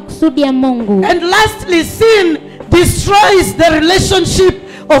kutoka kwa makusudi ya Mungu. And lastly, sin destroys the relationship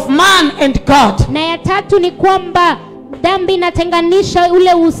of man and God. Na ya tatu ni kwamba dhambi inatenganisha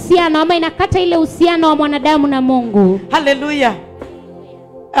ule uhusiano ama inakata ile uhusiano wa mwanadamu na Mungu. Hallelujah.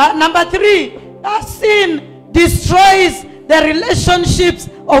 Number 3, sin destroys the relationships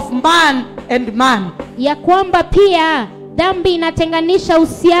of man and man. Ya kwamba pia dhambi inatenganisha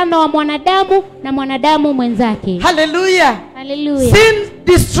uhusiano wa mwanadamu na mwanadamu mwenzake. Hallelujah. Hallelujah. Sin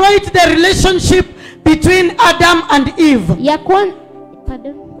destroyed the relationship between Adam and Eve.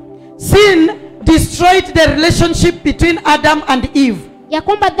 Sin destroyed the relationship between Adam and Eve. Ya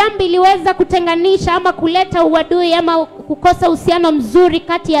kwamba dhambi iliweza kutenganisha ama kuleta uadui ama kukosa uhusiano mzuri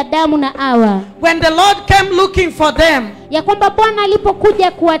kati ya Adamu na Hawa. When the Lord came looking for them, Ya kwamba Bwana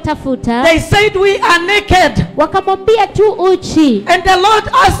alipokuja kuwatafuta, they said, we are naked. wakamwambia tu uchi. And the Lord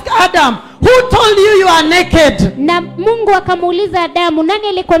asked Adam, who told you you are naked? Na Mungu akamuuliza Adamu, nani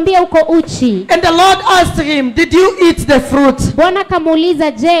alikwambia uko uchi? And the Lord asked him, did you eat the fruit? Bwana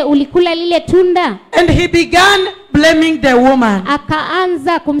akamuuliza, je, ulikula lile tunda? And he began blaming the woman.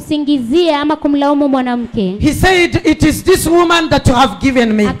 Akaanza kumsingizia ama kumlaumu mwanamke. He said, it is this woman that you have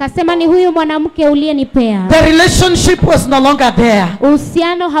given me. Akasema ni huyu mwanamke uliyenipea. The relationship was no longer there.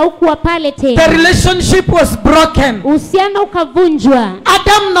 Uhusiano haukuwa pale The tena. relationship was broken. Uhusiano ukavunjwa.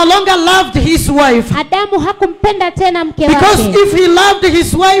 Adam no longer loved his wife. Adamu hakumpenda tena mke Because wake. if he loved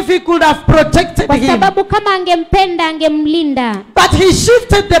his wife, he could have protected Kwa him. sababu kama angempenda angemlinda. But he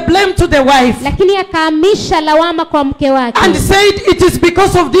shifted the blame to the wife Lakini akahamisha lawama kwa mke wake. and said, it is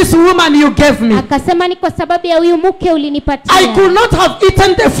because of this woman you gave me. Akasema ni kwa sababu ya huyu mke ulinipatia. I could not have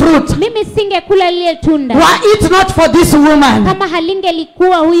eaten the fruit Mimi singekula lile tunda were it not for this woman. kama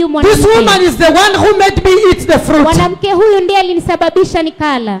halingelikuwa huyu This woman mwanamke. is the one who made me eat the fruit. Mwanamke huyu ndiye alinisababisha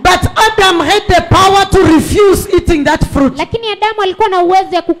nikala. But Adam had the power to refuse eating that fruit. Lakini Adamu alikuwa na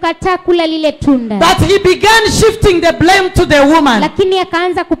uwezo ya kukataa kula lile tunda. But he began shifting the blame to the woman. Lakini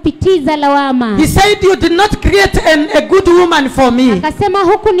akaanza kupitiza lawama. He said, you did not create a good woman for me. Akasema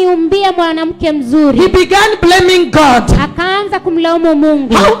huku niumbia mwanamke He mzuri. began blaming God. Akaanza kumlaumu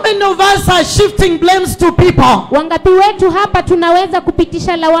Mungu. How many of us are shifting blames to people? Wangapi wetu hapa tunaweza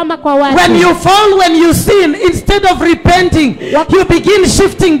kupitisha lawama kwa watu? When you fall, when you sin, instead of repenting, you begin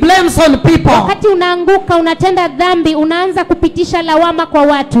shifting blames on people. Wakati unaanguka unatenda dhambi unaanza kupitisha lawama kwa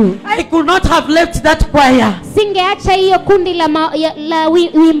watu. I could not have left that choir. Singeacha hiyo kundi la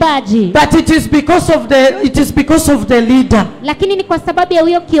uimbaji. But it is because of the leader. Lakini ni kwa sababu ya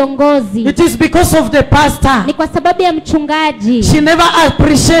huyo kiongozi. It is because of the pastor. Ni kwa sababu ya mchungaji. She never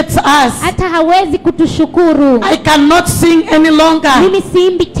appreciates us. Hata hawezi kutushukuru. I cannot sing any longer. Mimi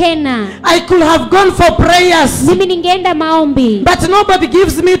siimbi tena. I could have gone for prayers, Mimi ningeenda maombi. but nobody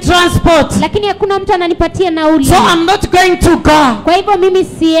gives me transport. Lakini hakuna mtu ananipatia nauli. So I'm not going to go. Kwa hivyo mimi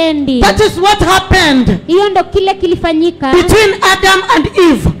siendi. That is what happened Hiyo ndo kile kilifanyika between Adam and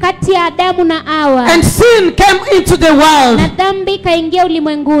Eve. kati ya Adamu na Hawa. And sin came into the world Na dhambi kaingia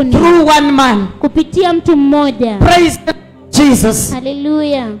ulimwenguni through one man. kupitia mtu mmoja. Praise Jesus.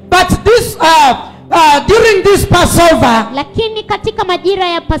 Hallelujah. But this during this Passover, Lakini katika majira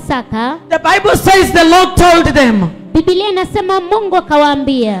ya Pasaka, the Bible says the Lord told them, Biblia inasema Mungu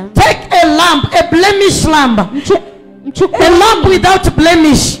akawaambia, take a lamb, a blemished lamb, a lamb without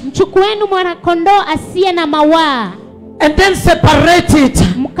blemish, mchukueni mwana kondoo asiye na mawaa, and then separate it.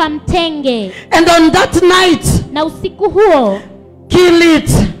 mkamtenge, And on that night, na usiku huo kill it.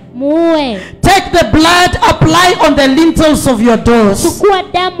 muue. Take the blood, apply on the lintels of your doors. Chukua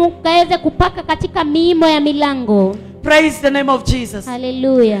damu kaweze kupaka katika miimo ya milango. Praise the name of Jesus.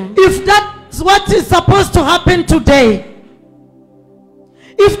 Hallelujah. If that's what is supposed to happen today,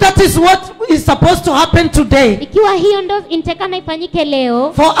 if that is what is supposed to happen today, Ikiwa hiyo ndo intakana ifanyike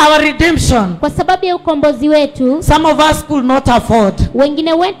leo for our redemption, kwa sababu ya ukombozi wetu, some of us could not afford,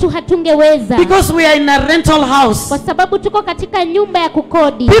 wengine wetu hatungeweza because we are in a rental house. kwa sababu tuko katika nyumba ya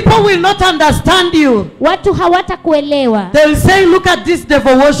kukodi. People will not understand you. Watu hawatakuelewa. They will say, look at this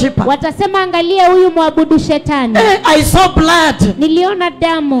devil worshipper. Watasema angalia huyu mwabudu shetani. I saw blood. Niliona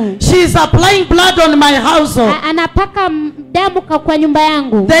damu. She is applying blood on my household. Anapaka damu kwa nyumba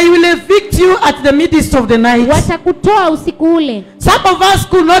yangu. They will evict you at the midst of the night. Watakutoa usiku ule. Some of us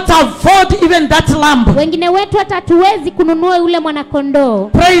could not afford even that lamb. Wengine wetu hatuwezi kununua yule mwanakondoo.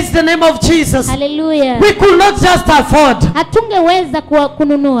 Praise the name of Jesus. Hallelujah. We could not just afford. Hatungeweza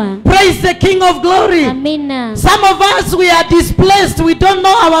kununua. Praise the King of Glory. Amina. Some of us, we are displaced. We don't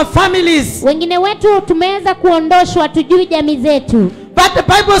know our families. Wengine wetu tumeweza kuondoshwa, tujui jamii zetu. But the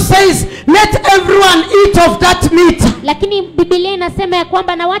Bible says, let everyone eat of that meat. Lakini Biblia inasema ya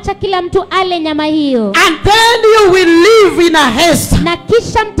kwamba nawacha kila mtu ale nyama hiyo. And then you will live in a haste. Na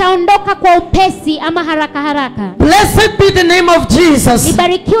kisha mtaondoka kwa upesi ama haraka haraka. Blessed be the name of Jesus.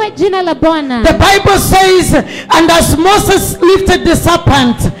 Libarikiwe jina la Bwana. The Bible says, and as Moses lifted the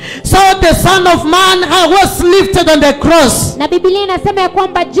serpent, so the Son of Man was lifted on the cross. Na Biblia inasema ya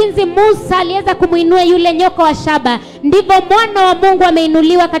kwamba jinsi Musa aliweza kumuinua yule nyoka wa shaba, ndivyo mwana wa Mungu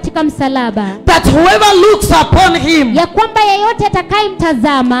ameinuliwa katika msalaba. That whoever looks upon him, ya kwamba yeyote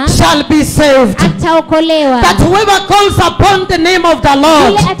atakayemtazama shall be saved. Ataokolewa. That whoever calls upon the name of the Lord,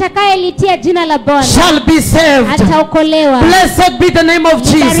 yule atakayelitia jina la Bwana, shall be saved. Ataokolewa. Blessed be the name of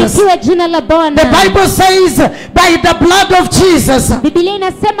Jesus. Libarikiwe jina la Bwana. The Bible says, by the blood of Jesus, Biblia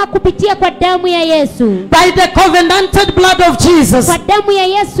inasema kupitia kwa damu ya Yesu, by the covenanted blood of Jesus, kwa damu ya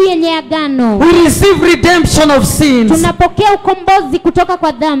Yesu yenye agano, we receive redemption of sins. tunapokea ukombozi kutoka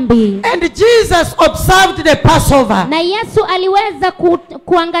kwa dhambi. And Jesus observed the Passover. Na Yesu aliweza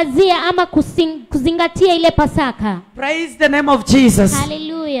kuangazia ama kuzingatia ile Pasaka. Praise the name of Jesus.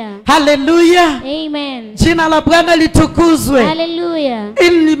 Hallelujah. Hallelujah. Amen. Jina la Bwana litukuzwe. Hallelujah.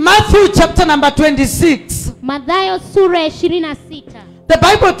 In Matthew chapter number 26, Mathayo sura ya 26. the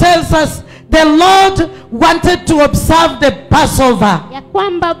Bible tells us the Lord wanted to observe the Passover. Ya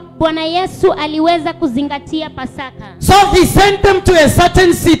kwamba Bwana Yesu aliweza kuzingatia Pasaka. So he sent them to a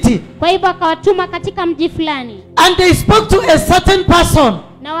certain city. Kwa hivyo akawatuma katika mji fulani. And they spoke to a certain person.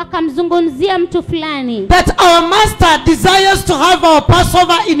 Na wakamzungumzia mtu fulani. That our master desires to have our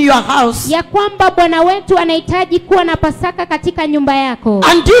Passover in your house. Ya kwamba Bwana wetu anahitaji kuwa na Pasaka katika nyumba yako.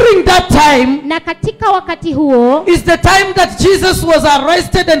 And during that time, na katika wakati huo, is the time that Jesus was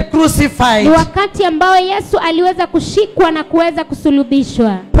arrested and crucified. Ni wakati ambao Yesu aliweza kushikwa na kuweza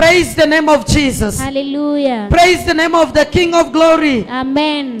kusulubishwa. Praise the name of Jesus. Hallelujah. Praise the name of the King of Glory.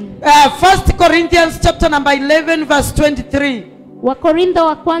 Amen. 1 Corinthians chapter number 11 verse 23. Wakorintho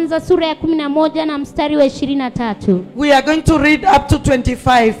wa kwanza sura ya 11 na mstari wa 23. We are going to read up to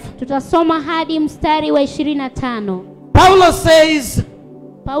 25. Tutasoma hadi mstari wa 25. Paulo says,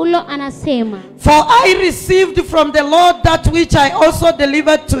 Paulo anasema, for I received from the Lord that which I also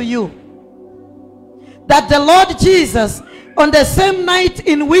delivered to you, that the Lord Jesus, on the same night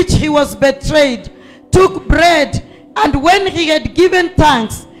in which he was betrayed, took bread, and when he had given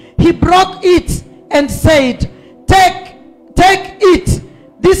thanks, he broke it and said, Take it,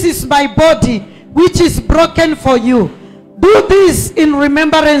 this is my body, which is broken for you. Do this in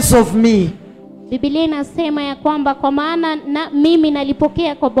remembrance of me. Biblia inasema ya kwamba kwa maana mimi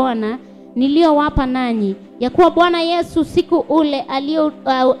nalipokea kwa Bwana niliyowapa nanyi, ya kuwa Bwana Yesu siku ule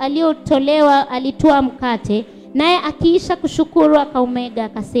aliotolewa alitoa mkate, naye akiisha kushukuru akaumega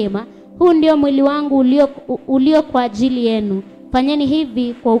akasema, huu ndio mwili wangu ulio kwa ajili yenu, fanyeni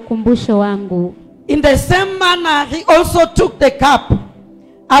hivi kwa ukumbusho wangu. In the same manner, he also took the cup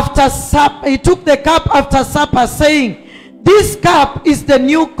after supper. He took the cup after supper, saying, this cup is the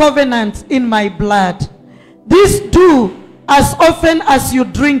new covenant in my blood. This do as often as you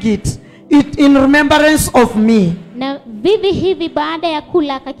drink it in remembrance of me. Na vivi hivi baada ya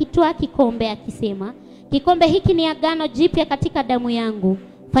kula akakitoa kikombe akisema, kikombe hiki ni agano jipya katika damu yangu.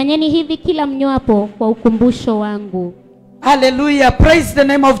 Fanyeni hivi kila mnywapo kwa ukumbusho wangu. Hallelujah. Praise the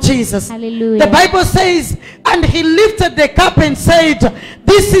name of Jesus. Hallelujah. The Bible says, and he lifted the cup and said,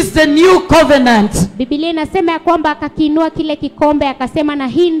 this is the new covenant. Biblia inasema ya kwamba akakiinua kile kikombe akasema na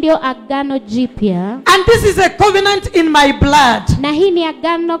hii ndio agano jipya. And this is a covenant in my blood. Na hii ni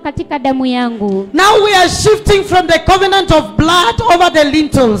agano katika damu yangu. Now we are shifting from the covenant of blood over the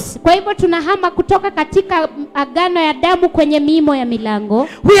lintels. Kwa hivyo tunahama kutoka katika agano ya damu kwenye miimo ya milango.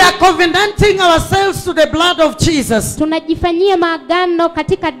 We are covenanting ourselves to the blood of Jesus. Tunajifanyia maagano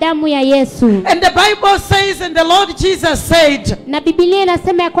katika damu ya Yesu. And the Bible says, and the Lord Jesus said, Na Biblia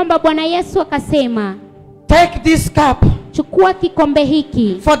inasema ya kwamba Bwana Yesu akasema, take this cup, chukua kikombe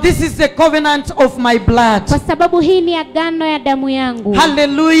hiki, for this is the covenant of my blood. kwa sababu hii ni agano ya damu yangu.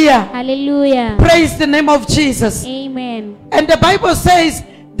 Hallelujah. Hallelujah. Praise the name of Jesus. Amen. And the Bible says,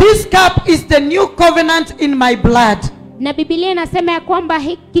 this cup is the new covenant in my blood. Na Biblia inasema ya kwamba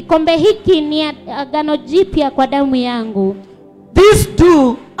kikombe hiki ni agano jipya kwa damu yangu. This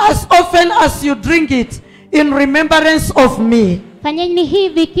do as often as you drink it in remembrance of me. Fanyeni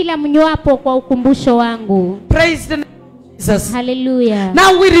hivi kila mnywapo kwa ukumbusho wangu. Praise the name of Jesus. Hallelujah.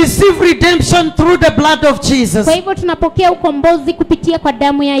 Now we receive redemption through the blood of Jesus. Kwa hivyo tunapokea ukombozi kupitia kwa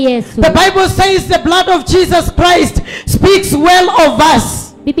damu ya Yesu. The Bible says the blood of Jesus Christ speaks well of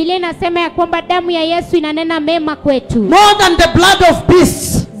us. Biblia inasema ya kwamba damu ya Yesu inanena mema kwetu. More than the blood of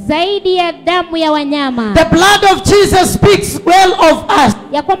beasts. Zaidi ya damu ya wanyama. The blood of Jesus speaks well of us.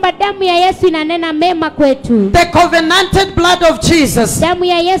 Ya kwamba damu ya Yesu inanena mema kwetu. The covenanted blood of Jesus. Damu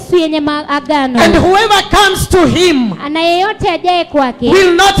ya Yesu yenye maagano. And whoever comes to him na yeyote ajaye kwake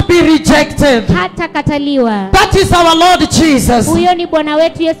will not be rejected. hata kataliwa. That is our Lord Jesus. Huyo ni Bwana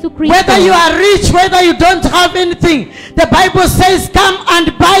wetu Yesu Kristo. Whether you are rich, whether you don't have anything, the Bible says, come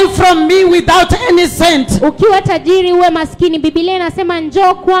and buy from me without any cent. Ukiwa tajiri uwe maskini, Biblia inasema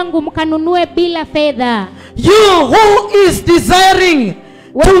njoo kwangu mkanunue bila fedha. You who is desiring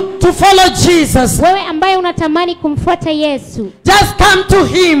to follow Jesus, wewe ambaye unatamani kumfuata Yesu, just come to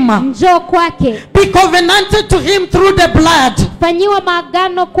him. njoo kwake. Be covenanted to him through the blood. Fanyiwa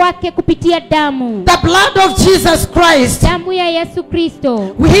maagano kwake kupitia damu. The blood of Jesus Christ. Damu ya Yesu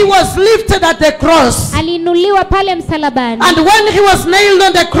Kristo. He was lifted at the cross. Aliinuliwa pale msalabani. And when he was nailed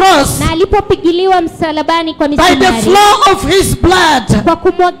on the cross, na alipopigiliwa msalabani kwa by misumari, the flow of his blood, kwa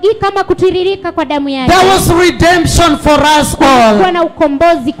kumwagika kama kutiririka kwa damu yake, there was redemption for us all. kulikuwa na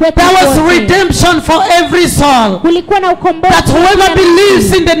ukombozi kwetu There was wote. redemption for every soul. Kulikuwa na ukombozi That whoever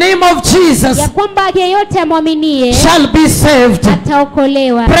believes in the name of Jesus ya kwamba yeyote amwaminie shall be saved.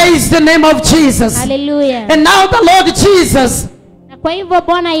 ataokolewa. Praise the name of Jesus. Hallelujah. And now the Lord Jesus, Na kwa hivyo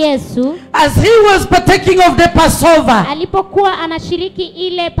Bwana Yesu as he was partaking of the Passover, alipokuwa anashiriki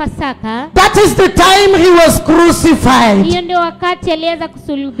ile Pasaka, that is the time he was crucified. hiyo ndio wakati aliweza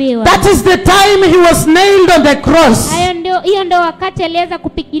kusulubiwa. That is the time he was nailed on the cross. Hiyo ndio wakati aliweza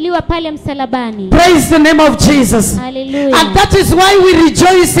kupigiliwa pale msalabani. Praise the name of Jesus. Hallelujah. And that is why we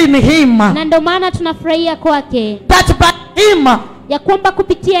rejoice in him. Na ndio maana tunafurahia kwake. That by him, ya kwamba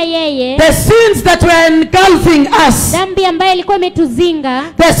kupitia yeye the sins that were engulfing us, dhambi ambayo ilikuwa imetuzinga,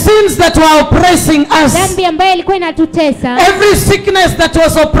 the sins that were oppressing us, dhambi ambayo ilikuwa inatutesa, every sickness that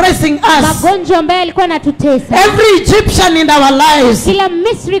was oppressing us, magonjwa ambayo yalikuwa yanatutesa, every Egyptian in our lives, kila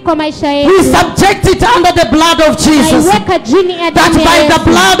Misri kwa maisha yetu, we subject it under the blood of Jesus. aiweka chini ya That damu ya by the Yesu.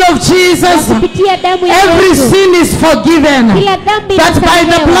 blood of Jesus, Kupitia damu ya every Yesu, sin is forgiven. kila dhambi That by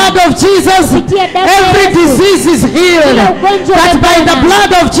the blood of Jesus, Kupitia damu ya every Yesu, disease is healed. kila ugonjwa That by the umepona.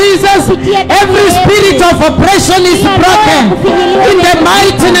 blood of Jesus, Kupitia damu every ya Yesu, spirit of oppression is kila roho ya broken. kufinyiliwa In the imevunjika.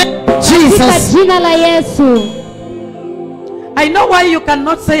 mighty name of katika Jesus. jina la Yesu. I know why you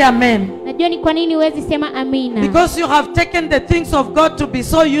cannot say amen. Najua ni kwa nini huwezi sema amina. Because you have taken the things of God to be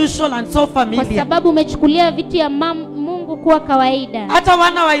so usual and so Kwa familiar. sababu umechukulia vitu ya Mungu kuwa kawaida. Hata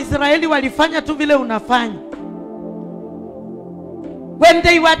wana wa Israeli walifanya tu vile unafanya. When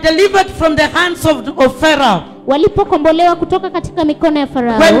they were delivered from the hands of Pharaoh, Walipokombolewa kutoka katika mikono ya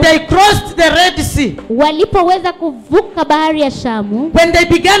Farao, when they crossed the Red Sea, walipoweza kuvuka bahari ya Shamu, when they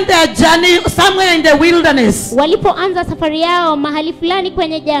began their journey somewhere in the wilderness, walipoanza safari yao mahali fulani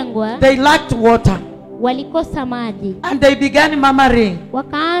kwenye jangwa, they lacked water walikosa maji, and they began murmuring,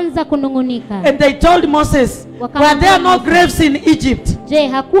 wakaanza kunungunika. and they told Moses, were there no graves in Egypt? Je,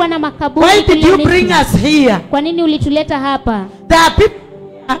 hakuwa na makaburi Why did you kule bring Misri? us here? Kwa nini ulituleta hapa? There are people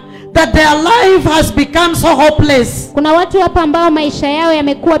that their life has become so hopeless. Kuna watu hapa ambao maisha yao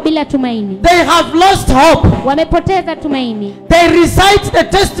yamekuwa bila tumaini. They have lost hope. Wamepoteza tumaini. They recite the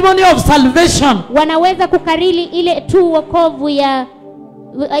testimony of salvation, Wanaweza kukariri ile tu wokovu ya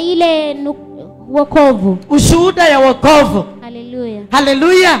wokovu. ushuhuda ya wokovu. Hallelujah.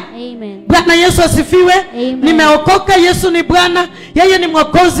 Hallelujah. Amen. Bwana Yesu asifiwe. Amen. Nimeokoka, Yesu ni Bwana, yeye ni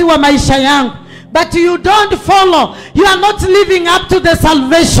mwokozi wa maisha yangu. But you don't follow. You are not living up to the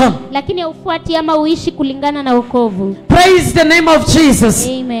salvation. Lakini ufuati ama uishi kulingana na wokovu. Praise the name of Jesus.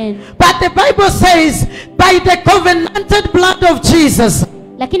 Amen. But the Bible says by the covenanted blood of Jesus.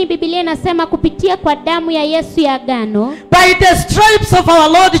 Lakini Biblia inasema kupitia kwa damu ya Yesu ya agano. By the stripes of our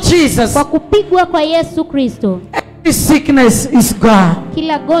Lord Jesus. Kwa kupigwa kwa Yesu Kristo. Every sickness is gone.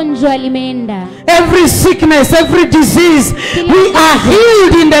 Kila gonjwa limeenda. Every sickness, every disease, we are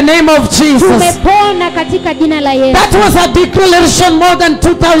healed in the name of Jesus. Tumepona katika jina la Yesu. That was a declaration more than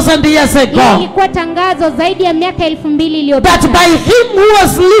 2000 years ago. Ilikuwa tangazo zaidi ya miaka 2000 iliyopita. That by him who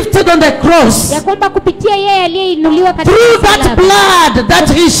was lifted on the cross, ya kwamba kupitia yeye aliyeinuliwa katika through that msalaba, blood that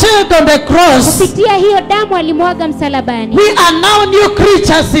he shed on the cross, kupitia hiyo damu alimwaga msalabani, we are now new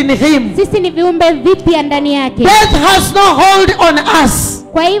creatures in him. sisi ni viumbe vipya ndani yake. Death has no hold on us.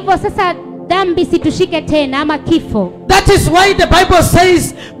 Kwa hivyo sasa dhambi situshike tena ama kifo. That is why the Bible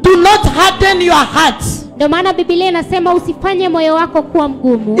says, do not harden your hearts. Ndio maana Biblia inasema usifanye moyo wako kuwa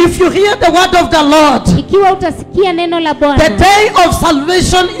mgumu. If you hear the word of the Lord, ikiwa utasikia neno la the Bwana, day of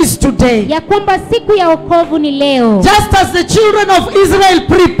salvation is today. ya kwamba siku ya wokovu ni leo. Just as the children of Israel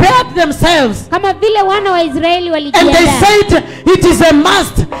prepared themselves, Kama vile wana wa Israeli and they walijiandaa, said, it is a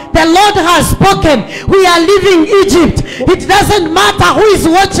must. The Lord has spoken. We are leaving Egypt. It doesn't matter who is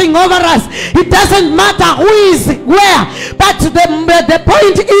watching over us. It doesn't matter who is where. But the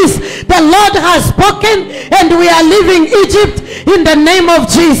point is, the Lord has spoken, and we are leaving Egypt in the name of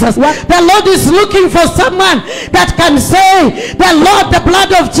Jesus. The Lord is looking for someone that can say, the Lord, the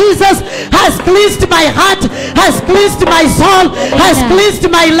blood of Jesus has cleansed my heart, has cleansed my soul, has cleansed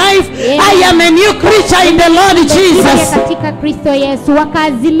my life. I am a new creature in the Lord Jesus. katika Kristo Yesu.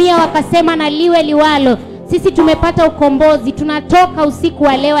 Wakaazimia wakasema, na liwe liwalo, sisi tumepata ukombozi, tunatoka usiku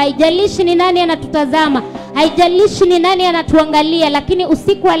wa leo. Haijalishi ni nani anatutazama, haijalishi ni nani anatuangalia, lakini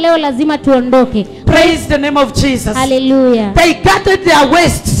usiku wa leo lazima tuondoke. Praise the name of Jesus. Hallelujah. They gathered their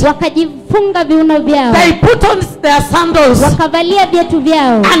waists. Wakajifunga viuno vyao, They put on their sandals, wakavalia viatu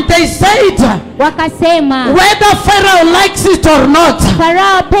vyao, and they said, wakasema, whether Pharaoh likes it or not,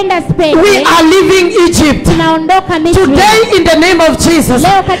 Farao penda we spende, are leaving Egypt. tunaondoka Misri. Today, in the name of Jesus,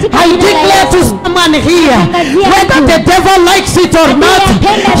 Leo katika I jina la declare to Yesu, someone here, natangazia whether mtu, the devil likes it or not,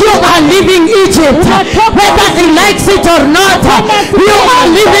 you are leaving Egypt. Whether he likes it or not, you are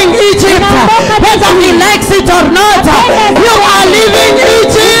leaving Egypt. Whether he likes it or not, you are leaving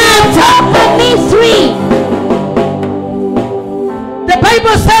Egypt. Misri. The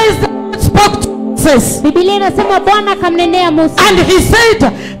Bible says that God spoke to Moses, Biblia inasema Bwana akamnenea Musa, and he said,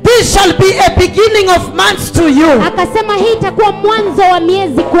 this shall be a beginning of months to you. akasema hii itakuwa mwanzo wa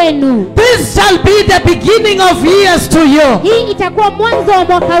miezi kwenu, This shall be the beginning of years to you. hii itakuwa mwanzo wa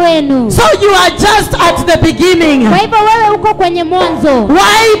mwaka wenu. So you are just at the beginning. Kwa hivyo wewe uko kwenye mwanzo.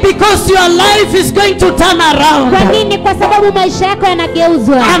 Why? Because your life is going to turn around. Kwa nini? Kwa sababu maisha yako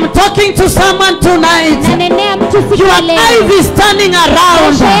yanageuzwa. I'm talking to someone tonight. Nanenea mtu siku Your ya leo, life is turning around.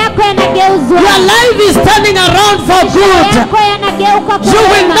 maisha yako yanageuzwa, Your life is turning around for maisha good. yako yanageuka kwa You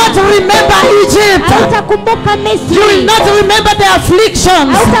will wema. not remember Egypt. Hautakumbuka Misri, You will not remember the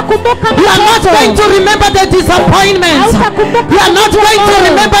afflictions. hautakumbuka You are not mateso, going to remember the disappointments. You are not going to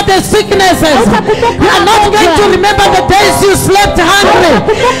remember the sicknesses. You are not going to remember the days you slept hungry.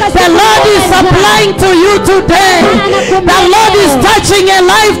 The Lord is supplying to you today. The Lord is touching a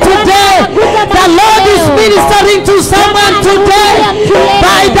life today. The Lord is ministering to someone today.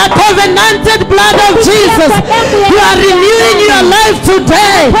 By the covenanted blood of Jesus, you are renewing your life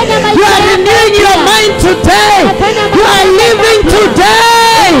today. You are renewing your mind today. You are living today.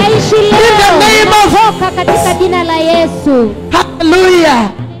 Aishi In the name leo, of toka katika jina la Yesu.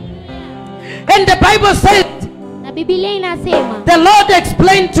 Hallelujah. And the Bible says, Na Biblia inasema the Lord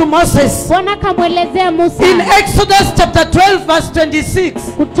explained to Moses Bwana akamwelezea Musa in Exodus chapter 12 verse 26.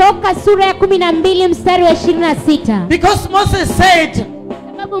 kutoka sura ya 12 mstari wa 26. Because Moses said,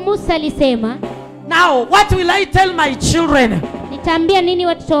 Sababu Musa alisema, now what will I tell my children? nitaambia nini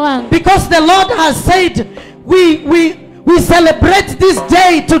watoto wangu? Because the Lord has said, we celebrate this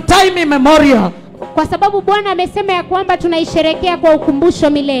day to time immemorial. Kwa sababu Bwana amesema ya kwamba tunaisherekea kwa ukumbusho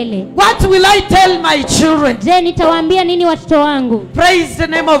milele. What will I tell my children? Je, nitawaambia nini watoto wangu? Praise the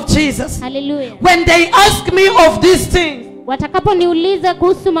name of Jesus. Hallelujah. When they ask me of these things, watakaponiuliza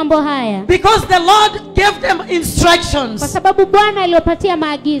kuhusu mambo haya, because the Lord gave them kwa instructions. sababu Bwana aliwapatia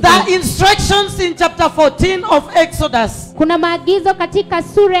maagizo. The instructions in chapter 14 of Exodus Kuna maagizo katika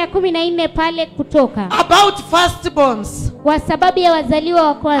sura ya 14 pale Kutoka about firstborns. kwa sababu ya wazaliwa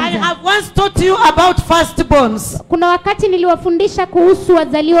wa I kwanza. have once taught you about firstborns. Kuna wakati niliwafundisha kuhusu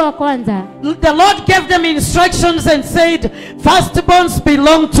wazaliwa wa kwanza. The Lord gave them instructions and said, firstborns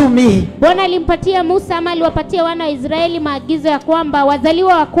belong to me. Bwana alimpatia Musa ama aliwapatia wana wa Israeli maagizo ya kwamba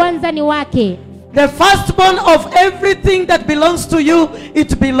wazaliwa wa kwanza ni wake. The firstborn of everything that belongs to you,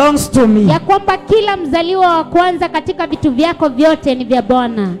 it belongs to me. Ya kwamba kila mzaliwa wa kwanza katika vitu vyako vyote ni vya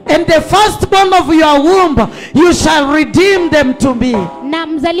Bwana. And the firstborn of your womb, you shall redeem them to me. Na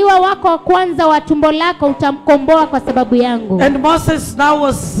mzaliwa wako wa kwanza wa tumbo lako utamkomboa kwa sababu yangu. And Moses now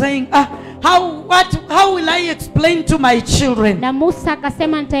was saying, how will I explain to my children? Na Musa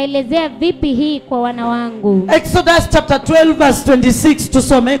akasema nitaelezea vipi hii kwa wana wangu. Exodus chapter 12 verse 26,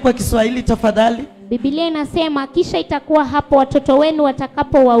 tusome kwa Kiswahili tafadhali. Biblia inasema, kisha itakuwa hapo watoto wenu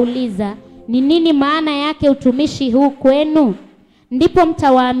watakapowauliza, ni nini maana yake utumishi huu kwenu? Ndipo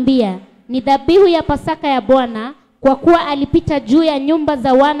mtawaambia, ni dhabihu ya Pasaka ya Bwana, kwa kuwa alipita juu ya nyumba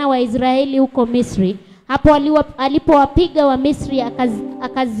za wana wa Israeli huko Misri. Hapo alipowapiga wa Misri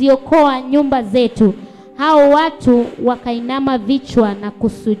akaziokoa nyumba zetu. Hao watu wakainama vichwa na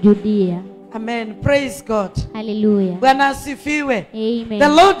kusujudia. Amen. Praise God. Hallelujah. Bwana asifiwe. Amen. The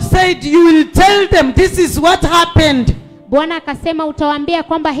Lord said, you will tell them this is what happened. Bwana akasema utawaambia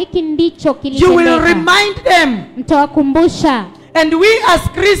kwamba hiki ndicho You will kilitendeka. remind them. Mtawakumbusha. And we as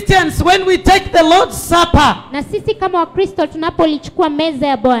Christians, when we take the Lord's Supper, Na sisi kama Wakristo tunapolichukua meza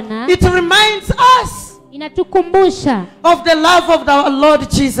ya Bwana, it reminds us inatukumbusha of the love of the Lord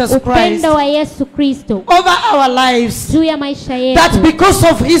Jesus Christ upendo wa Yesu Kristo over our lives. juu ya maisha yetu. That because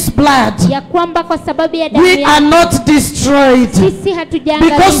of His blood, Ya kwamba kwa sababu ya damu we are yake not destroyed. sisi Because of the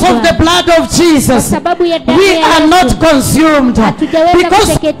hatujaangamizwa. blood of Kwa Jesus, sababu ya damu we ya are not Yesu consumed. hatujaweza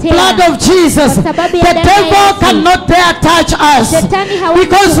Because kuteketea. blood of Jesus, Kwa sababu ya the damu ya devil Yesu, cannot dare touch us. Shetani hawezi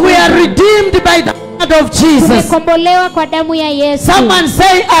Because we are kugusa. redeemed by the blood of Jesus. Tumekombolewa kwa damu ya Yesu. Someone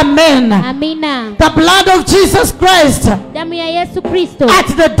say amen. Amina. The blood of Jesus Christ Damu ya Yesu Kristo at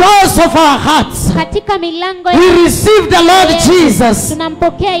the doors of our hearts. katika milango We ya receive the Lord Jesus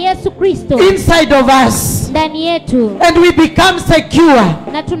tunampokea Yesu Kristo inside of us, ndani yetu and we become secure.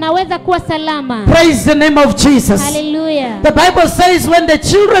 na tunaweza kuwa salama. Praise the name of Jesus. Hallelujah. The Bible says when the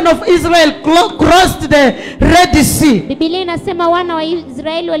children of Israel crossed the Red Sea, Biblia inasema wana wa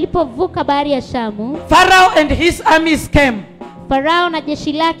Israeli walipovuka bahari ya Shamu, Pharaoh and his armies came, Farao na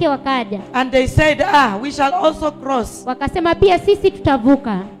jeshi lake wakaja. and they said, we shall also cross. Wakasema pia sisi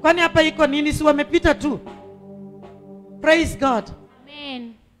tutavuka. Kwani hapa iko nini? Si wamepita tu. Praise God.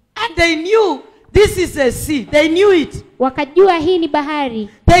 Amen. And they knew this is a sea. They knew it. Wakajua hii ni bahari.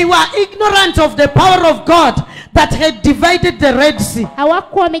 They were ignorant of the power of God that had divided the Red Sea.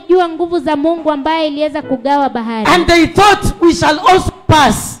 Hawakuwa wamejua nguvu za Mungu ambaye iliweza kugawa bahari. And they thought we shall also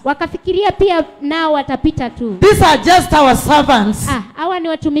pass. Wakafikiria pia nao watapita tu. These are just our servants. Hawa ni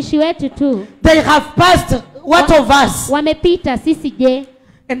watumishi wetu tu. They have passed. What of us? Wamepita, sisi je?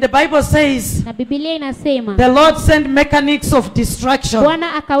 And the Bible says, Na Biblia inasema the Lord sent mechanics of destruction.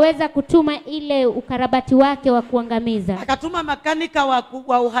 Bwana akaweza kutuma ile ukarabati wake wa kuangamiza. Akatuma makanika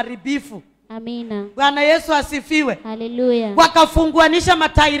wa uharibifu. Amina. Bwana Yesu asifiwe. Hallelujah. Wakafunguanisha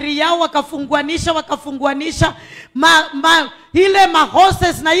matairi yao, wakafunguanisha ile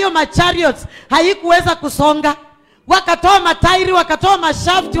horses na hiyo chariots haikuweza kusonga. Wakatoa matairi, wakatoa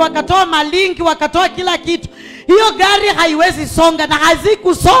mashafti, wakatoa malingi, wakatoa kila kitu. Hiyo gari haiwezi songa na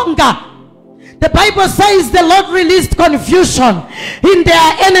hazikusonga. The Bible says the Lord released confusion in their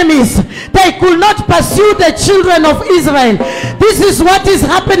enemies. They could not pursue the children of Israel. This is what is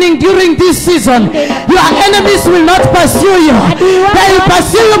happening during this season. Your enemies will not pursue you. They will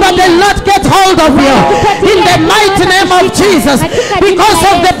pursue you, but they will not get hold of you. In the mighty name of Jesus. Because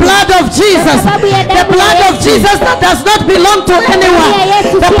of the blood of Jesus. The blood of Jesus that does not belong to anyone.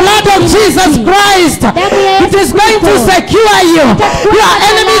 The blood of Jesus Christ. It is going to secure you. Your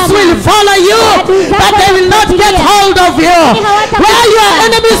enemies will follow you, but they will not get hold of you. Where your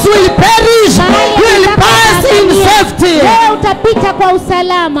enemies will perish, you will pass in safety. Wewe utapita kwa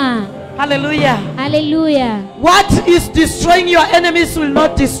usalama. Hallelujah. Hallelujah. What is destroying your enemies will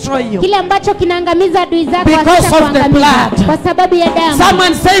not destroy you. Kile ambacho kinaangamiza adui zako Because of the blood. kwa sababu ya damu.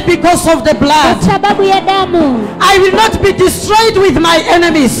 Someone say because of the blood. Kwa sababu ya damu. I will not be destroyed with my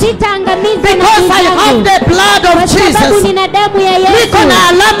enemies. Sitaangamizwa na Because adui I zangu. have the blood of Kwa sababu Jesus. nina damu ya Yesu. Niko na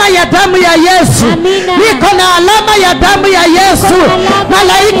alama ya damu ya Yesu. Amina. Niko na alama ya damu ya Yesu. Niko na alama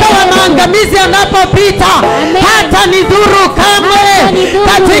Malaika ya wa Yesu. maangamizi anapopita Amen. hata nidhuru kamwe Hata nidhuru.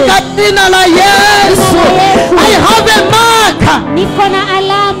 katika jina la Yesu. Yesu. I have a mark. Niko na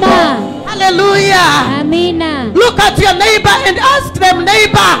alama. Hallelujah. Amina. Look at your neighbor and ask them,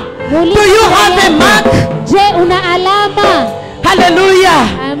 neighbor, Muulize do you jirani have a yako, mark? Je, una alama?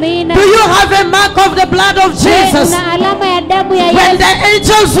 Hallelujah. Amina. Do you have a mark of the blood of Je, Jesus? una alama ya damu ya When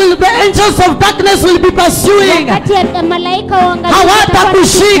Yesu? the angels of darkness will be pursuing, Wakati ya malaika wa uangamizi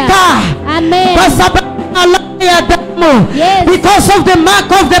hawatakushika Amen. kwa sababu alama ya damu. Yes. Because of the mark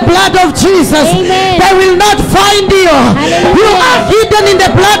of the blood of Jesus, Amen. they will not find you. Hallelujah. You are hidden in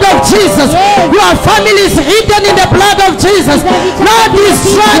the blood of Jesus. Yes. Your family is hidden in the blood of Jesus. No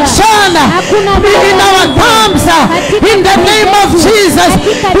distraction in our camps in the name of Jesus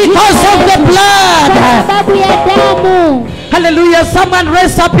because of the Kwa blood. sababu ya damu. Hallelujah. Someone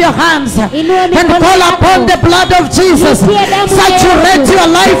raise up your hands Inua and mikono call yako. upon the blood of Jesus. Nitie damu ya Saturate Yesu. your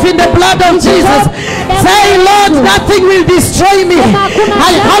life in the blood of Jesus. damu Say, ya Lord, Yesu. nothing will destroy me. Sema hakuna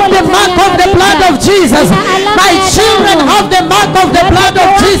I jambo have the mark of the blood of Jesus. Nina alama My ya children damu. have the mark of the blood of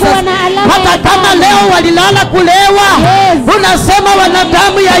Watoto Jesus. wangu wana alama Hata ya kama damu. leo walilala kulewa, Yes. unasema wana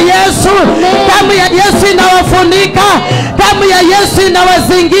damu ya Yesu. Amen. Damu ya Yesu inawafunika. Damu ya Yesu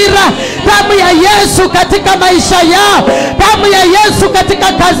inawazingira. Damu ya Yesu katika maisha yao. Damu ya Yesu katika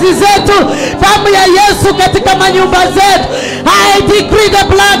kazi zetu. Damu ya Yesu katika manyumba zetu. I decree the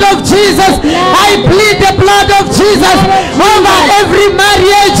blood of Jesus. I plead the blood of Jesus over every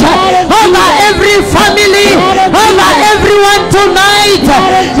marriage, over every family, over everyone tonight.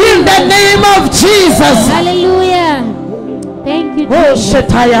 In the name of Jesus. Hallelujah. Thank you, Oh, Jesus.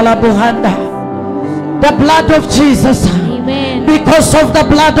 Shetaya la Buhanda. The blood of Jesus. Amen. Because of the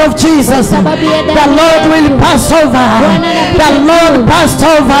blood of Jesus, the Lord will pass over. The Lord passed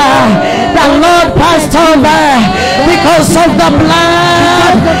over. The Lord passed over. Because of the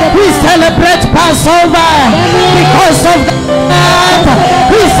blood, we celebrate Passover. Because of the blood,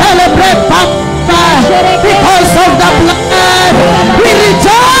 we celebrate Passover. Because of the blood, we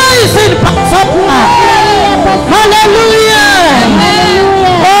rejoice in Passover. Hallelujah.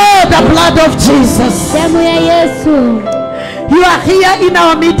 Hallelujah. Oh, the blood of Jesus. Damu ya Yesu. You are here in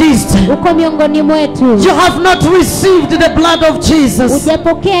our midst. Uko miongoni mwetu. You have not received the blood of Jesus.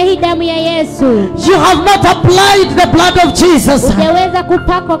 Hujapokea hii damu ya Yesu. You have not applied the blood of Jesus. Hujaweza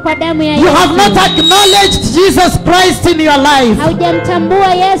kupakwa kwa damu ya You have not Yesu. acknowledged Jesus Christ in your life. Haujamtambua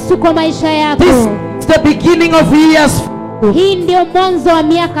Yesu kwa maisha yako. This is the beginning of years. Hii ndio mwanzo wa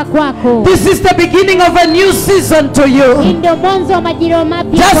miaka kwako. This is the beginning of a new season to Hii you. ndio mwanzo wa majira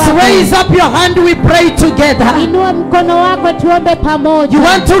mapya Just kwako. raise up your hand, we pray together. Inua mkono wako tuombe pamoja. You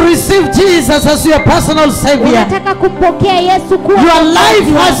want to receive Jesus as your personal Savior. Unataka kumpokea Yesu kuwa Your mwokozi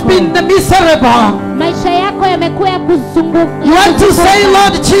life has wako. been miserable. Maisha yako yamekuwa ya kuzunguka. You want to say,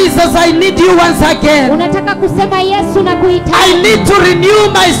 Lord Jesus, I need you once again. Unataka kusema Yesu na I kuhitaji. need to renew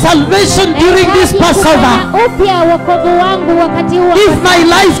my salvation during this Passover. Upya wokovu wangu wakati huu. Give my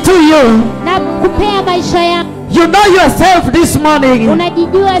life to you. Na kupea maisha yangu. You know yourself this morning.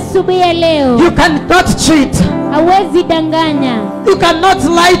 Unajijua asubuhi ya leo. You cannot cheat. Hauwezi danganya. You cannot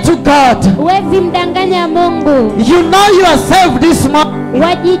lie to God. Huwezi mdanganya Mungu. You know yourself this morning.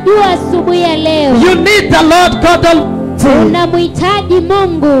 Wajijua asubuhi ya leo. You need the Lord God Almighty Unamhitaji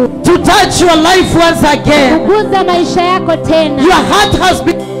Mungu to touch your life once again. kuguza maisha yako tena. Your heart has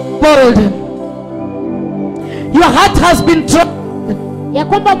been troubled. Your heart has been troubled. Ya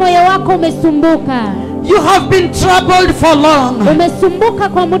kwamba moyo wako umesumbuka. You have been troubled for long. Umesumbuka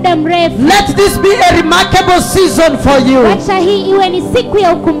kwa muda mrefu. Let this be a remarkable season for you. Acha hii iwe ni siku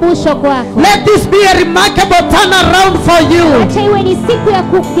ya ukumbusho kwako. Let this be a remarkable turnaround for you. Acha iwe ni siku ya You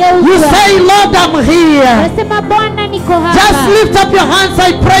kugeuzwa. say, Lord, I'm here. Unasema Bwana niko Just hapa. lift up your hands,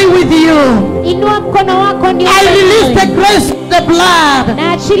 I pray with you. Inua mkono wako ndio. I release the grace of the blood.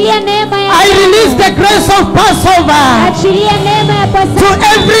 Na achilia neema ya I damu. release the grace of Passover Achilia neema ya to Pasaka.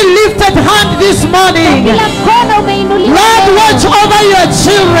 every lifted hand this morning. Kila mkono umeinuliwa. Lord, leo. watch over your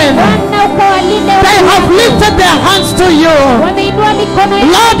children. Bwana ukawalinde They watu have wako. lifted their hands to you. Wameinua mikono yao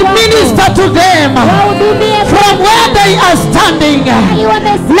Lord, kwako. minister to them Wahudumie from where they are standing. mahali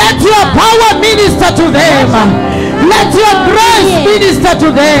wamesimama. Let your power minister to them. Let your grace minister to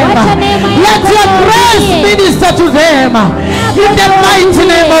them. Let your grace minister to them. In the mighty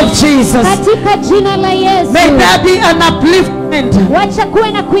name of Jesus. Katika jina la Yesu. May there be an upliftment Wacha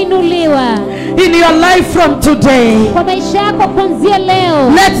kuwe na kuinuliwa in your life from today. kwa maisha yako kuanzia leo.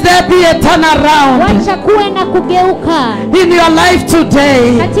 Let there be a turnaround Wacha kuwe na kugeuka in your life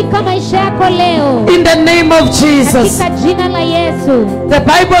today. katika maisha yako leo. In the name of Jesus. Katika jina la Yesu. The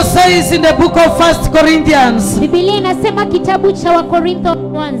Bible says in the book of 1 Corinthians, Biblia inasema kitabu cha Wakorintho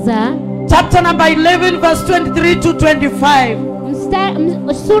kwanza chapter number 11 verse 23 to 25.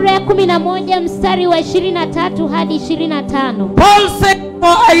 sura ya 11 mstari wa 23 hadi 25. Paul said,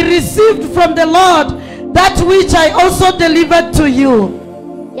 for I received from the Lord that which I also delivered to you.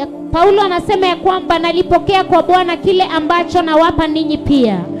 Paulo anasema ya kwamba nalipokea kwa Bwana kile ambacho nawapa ninyi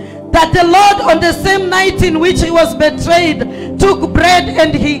pia. That the Lord on the same night in which he was betrayed took bread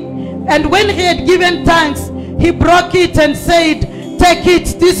and when he had given thanks, he broke it and said, take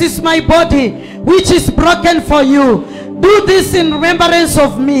it, this is my body which is broken for you. Do this in remembrance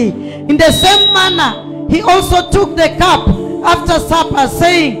of me. In the same manner, he also took the cup after supper,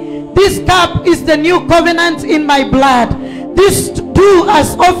 saying, this cup is the new covenant in my blood. This do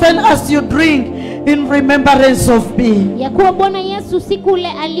as often as you drink in remembrance of me. Ya kuwa Bwana Yesu siku ule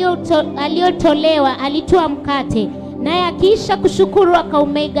aliotolewa alitoa mkate, naye akiisha kushukuru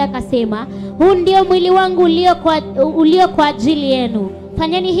akaumega akasema, huu ndio mwili wangu ulio kwa ajili yenu.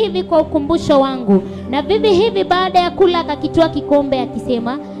 Fanyeni hivi kwa ukumbusho wangu. Na vivi hivi baada ya kula akakitoa kikombe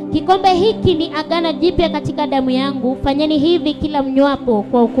akisema, kikombe hiki ni agano jipya katika damu yangu. Fanyeni hivi kila mnywapo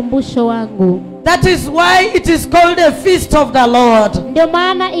kwa ukumbusho wangu. That is why it is called a feast of the Lord. Ndio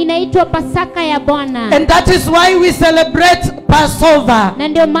maana inaitwa Pasaka ya Bwana. And that is why we celebrate Passover. Na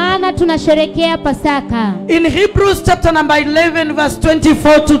ndio maana tunasherehekea Pasaka. In Hebrews chapter number 11 verse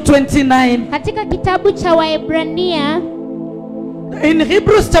 24 to 29. Katika kitabu cha Waebrania, in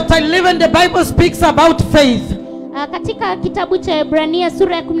Hebrews chapter 11 the Bible speaks about faith. Katika kitabu cha Waebrania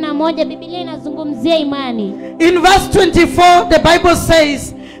sura ya 11 Biblia inazungumzia imani. In verse 24 the Bible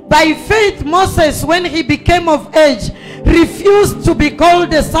says, by faith Moses, when he became of age, refused to be called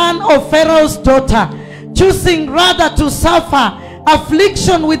the son of Pharaoh's daughter, choosing rather to suffer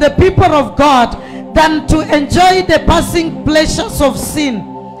affliction with the people of God than to enjoy the passing pleasures of sin,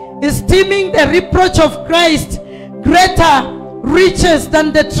 esteeming the reproach of Christ greater riches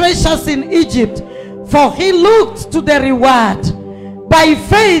than the treasures in Egypt, for he looked to the reward. By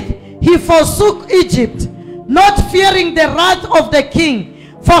faith he forsook Egypt, not fearing the wrath of the king,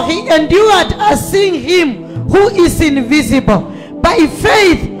 for he endured as seeing him who is invisible. By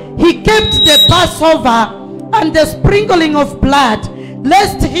faith he kept the Passover and the sprinkling of blood,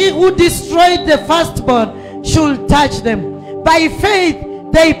 lest he who destroyed the firstborn should touch them. By faith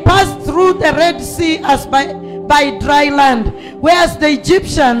they passed through the Red Sea as by dry land, whereas the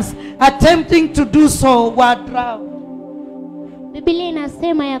Egyptians attempting to do so were drowned. Biblia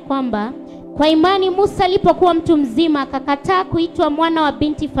inasema ya kwamba kwa imani Musa alipokuwa mtu mzima akakataa kuitwa mwana wa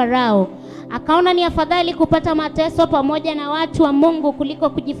binti Farao. Akaona ni afadhali kupata mateso pamoja na watu wa Mungu kuliko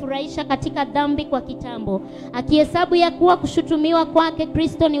kujifurahisha katika dhambi kwa kitambo. Akihesabu ya kuwa kushutumiwa kwake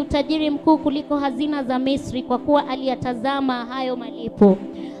Kristo ni utajiri mkuu kuliko hazina za Misri, kwa kuwa aliyatazama hayo malipo.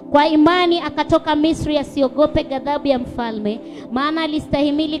 Kwa imani akatoka Misri asiogope ghadhabu ya mfalme, maana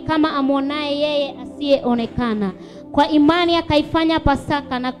alistahimili kama amuonaye yeye asiyeonekana. Kwa imani akaifanya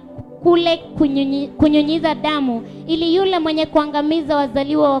Pasaka na kule kunyunyiza damu, ili yule mwenye kuangamiza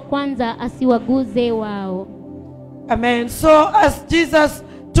wazaliwa wa kwanza asiwaguze wao. Amen. So as Jesus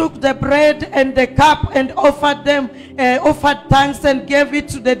took the bread and the cup and offered thanks and gave it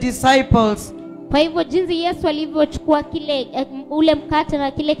to the disciples, kwa hivyo jinsi Yesu alivyochukua ule mkate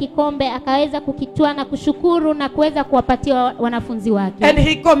na kile kikombe akaweza kukitwaa na kushukuru na kuweza kuwapatia wanafunzi wake. And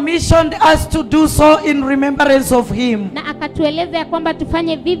he commissioned us to do so in remembrance of him. Na akatueleza ya kwamba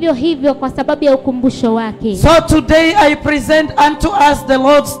tufanye vivyo hivyo kwa sababu ya ukumbusho wake. So today I present unto us the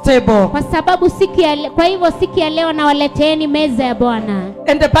Lord's table. Kwa sababu kwa hivyo siku ya leo nawaleteeni meza ya Bwana.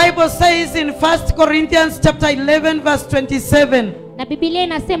 And the Bible says in 1 Corinthians chapter 11 verse 27. Na Biblia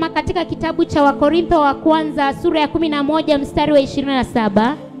inasema katika kitabu cha Wakorintho wa kwanza sura ya 11 mstari wa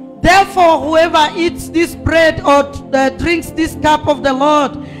 27, therefore whoever eats this bread or drinks this cup of the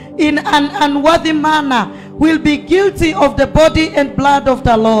Lord in an unworthy manner will be guilty of the body and blood of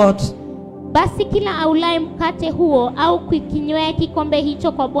the Lord. Basi kila aulaye mkate huo au kukinywea kikombe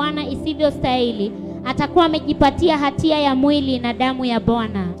hicho kwa Bwana isivyostahili atakuwa amejipatia hatia ya mwili na damu ya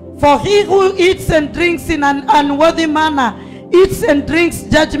Bwana. For he who eats and drinks in an unworthy manner eats and drinks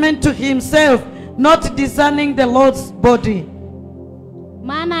judgment to himself, not discerning the Lord's body.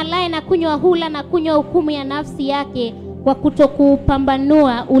 Maana alaye na kunywa hula na kunywa hukumu ya nafsi yake kwa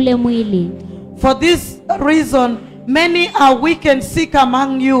kutokuupambanua ule mwili. For this reason Many are weak and sick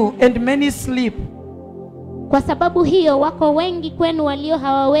among you, and many sleep. Kwa sababu hiyo wako wengi kwenu walio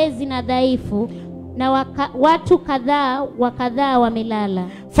hawawezi na dhaifu, na watu kadhaa wamelala.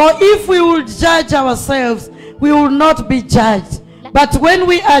 For if we will judge ourselves, we will not be judged. But when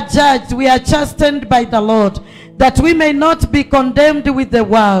we are judged, we are chastened by the Lord, that we may not be condemned with the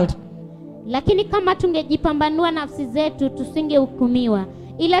world. Lakini kama tungejipambanua nafsi zetu tusingehukumiwa,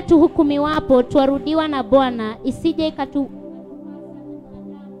 ila tuhukumiwapo twarudiwa na Bwana, isije ikatu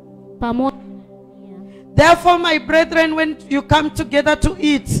pamoja. Therefore, my brethren, when you come together to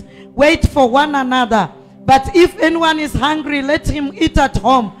eat, wait for one another. But if anyone is hungry, let him eat at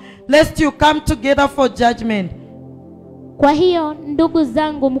home, lest you come together for judgment. Kwa hiyo ndugu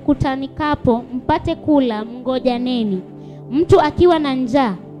zangu, mkutanikapo mpate kula, mngojaneni. Mtu akiwa na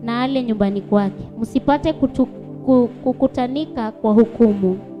njaa na ale nyumbani kwake, msipate kukutanika kwa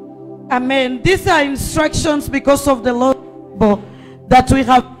hukumu. Amen. These are instructions because of the Lord that we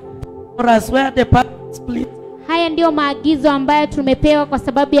have for us, where the part split. Haya ndio maagizo ambayo tumepewa kwa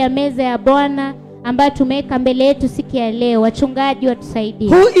sababu ya meza ya Bwana ambayo tumeweka mbele yetu siku ya leo. Wachungaji watusaidie.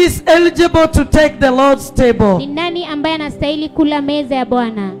 Who is eligible to take the Lord's table? Ni nani ambaye anastahili kula meza ya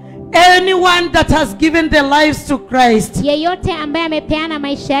Bwana? Anyone that has given their lives to Christ. Yeyote ambaye amepeana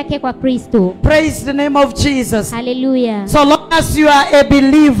maisha yake kwa Kristo. Praise the name of Jesus. Hallelujah. So long as you are a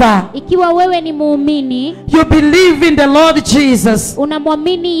believer, ikiwa wewe ni muumini, you believe in the Lord Jesus,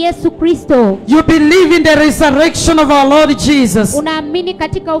 unamwamini Yesu Kristo, you believe in the resurrection of our Lord Jesus, unaamini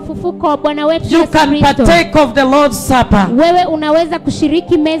katika ufufuko wa Bwana wetu you Yesu can Kristo, partake of the Lord's Supper. wewe unaweza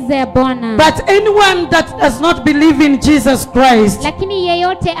kushiriki meza ya Bwana. But anyone that does not believe in Jesus Christ, lakini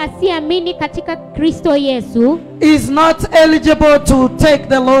yeyote asiamini katika Kristo Yesu, is not eligible to take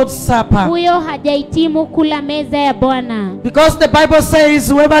the Lord's Supper. huyo hajahitimu kula meza ya Bwana. Because the Bible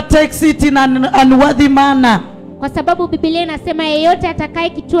says whoever takes it in an unworthy manner, kwa sababu Biblia inasema yeyote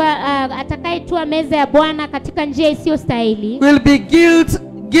atakayetua meza ya Bwana katika njia isiyostahili, will be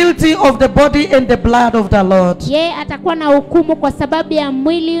guilty of the body and the blood of the Lord. yeye atakuwa na hukumu kwa sababu ya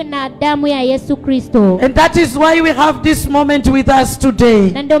mwili na damu ya Yesu Kristo. And that is why we have this moment with us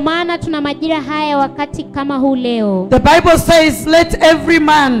today. Na ndio maana tuna majira haya wakati kama huu leo. The Bible says, let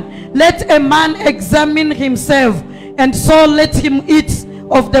a man examine himself, and so let him eat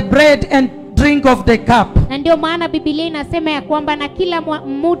of the bread and drink of the cup. Na ndio maana Biblia inasema ya kwamba na kila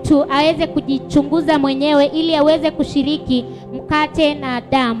mtu aweze kujichunguza mwenyewe ili aweze kushiriki mkate na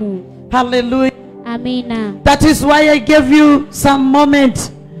damu. Hallelujah. Amina. That is why I gave you some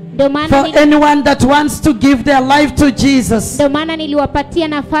moment for anyone that wants to give their life to Jesus. Ndio maana niliwapatia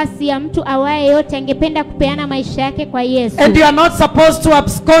nafasi ya mtu awaye yote angependa kupeana maisha yake kwa Yesu. And you are not supposed to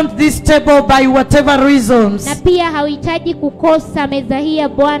abscond this table by whatever reasons. Na pia hauhitaji kukosa meza hii ya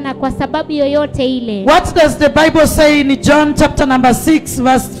Bwana kwa sababu yoyote ile. What does the Bible say in John chapter number 6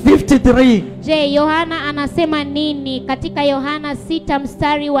 verse 53? Je, Yohana anasema nini katika Yohana 6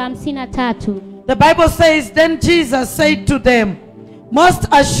 mstari wa 53? The Bible says, then Jesus said to them, most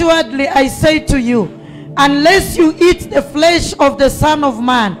assuredly I say to you, unless you eat the flesh of the Son of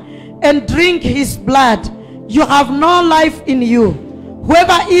Man and drink his blood, you have no life in you.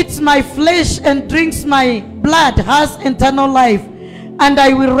 Whoever eats my flesh and drinks my blood has eternal life, and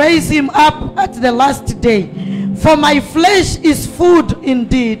I will raise him up at the last day. For my flesh is food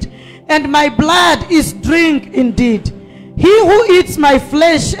indeed, and my blood is drink indeed. He who eats my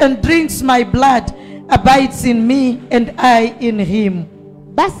flesh and drinks my blood abides in me, and I in him.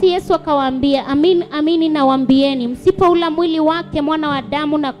 Basi Yesu akawaambia, amin amini nawaambieni, msipoula mwili wake mwana wa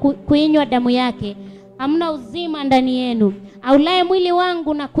damu na kuinywa damu yake, hamna uzima ndani yenu. Aulaye mwili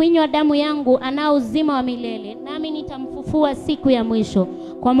wangu na kuinywa damu yangu anao uzima wa milele, nami nitamfufua siku ya mwisho.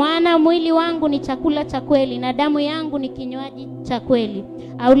 Kwa maana mwili wangu ni chakula cha kweli na damu yangu ni kinywaji cha kweli.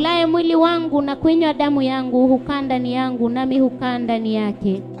 Aulaye mwili wangu na kuinywa damu yangu hukaa ndani yangu, nami hukaa ndani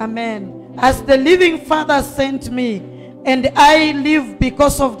yake. Amen. As the living Father sent me, and I live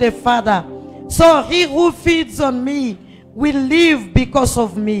because of the Father, so he who feeds on me will live because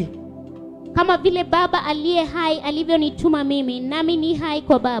of me. Kama vile Baba aliye hai alivyonituma mimi, nami ni hai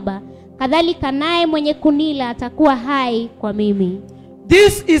kwa Baba, kadhalika naye mwenye kunila atakuwa hai kwa mimi.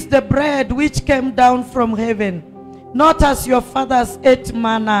 This is the bread which came down from heaven, not as your fathers ate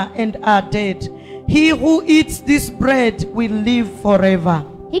manna and are dead. He who eats this bread will live forever.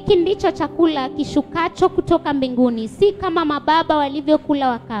 Hiki ndicho chakula kishukacho kutoka mbinguni, si kama mababa walivyokula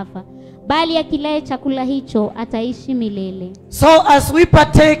wakafa, bali akilaye chakula hicho ataishi milele. So as we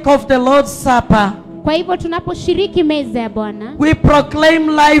partake of the Lord's Supper, Kwa hivyo tunaposhiriki meza ya Bwana, we proclaim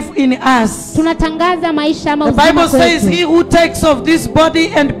life in us. tunatangaza maisha ama The uzima Bible says, kwetu. he who takes of this body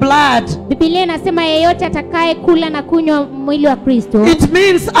and blood. Biblia inasema yeyote atakaye kula na kunywa mwili wa Kristo, It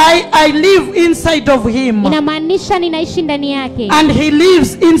means I live inside of him. inamaanisha ninaishi ndani yake, And he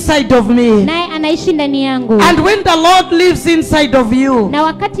lives inside of me. naye anaishi ndani yangu. And when the Lord lives inside of you, Na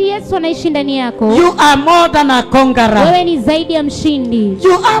wakati Yesu anaishi ndani yako, you are more than a conqueror. wewe ni zaidi ya mshindi.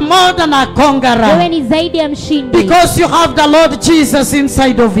 You are more than a Wewe conqueror. ni zaidi ya mshindi. Because you have the Lord Jesus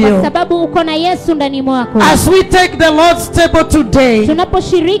inside of Kwa you. sababu uko na Yesu ndani mwako. As we take the Lord's table today,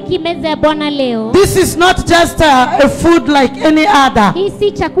 Tunaposhiriki meza ya Bwana leo, this is not just a food like any other. hii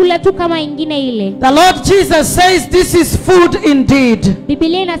si chakula tu kama ingine ile. The Lord Jesus says this is food indeed.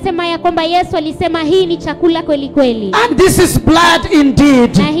 Biblia inasema ya kwamba Yesu alisema hii ni chakula kweli kweli, And this is blood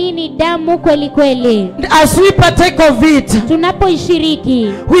indeed. na hii ni damu kweli kweli. As we partake of it,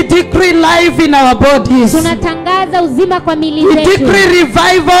 Tunapoishiriki, we decree life in our bodies. tunatangaza uzima kwa miili We zetu. decree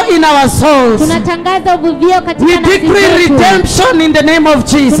revival in our souls. Tunatangaza uvuvio We katika nafsi decree zetu. redemption in the name of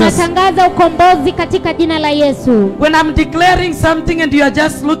Jesus. Tunatangaza ukombozi katika jina la Yesu. When I'm declaring something and you are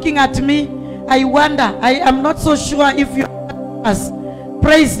just looking at me, I wonder, I am not so sure if you us.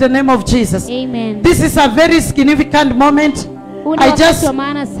 Praise the name of Jesus. Amen. This is a very significant moment. Huu ni I wakati just wa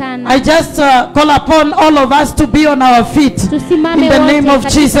maana sana. I just call upon all of us to be on our feet Tusimame in the name wote of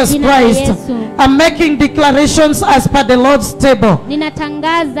katika Jesus jina la Christ. Yesu. I'm making declarations as per the Lord's table.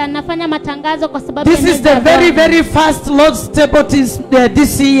 Nafanya matangazo kwa sababu This ya is meza the ya very, Bwana. very first Lord's table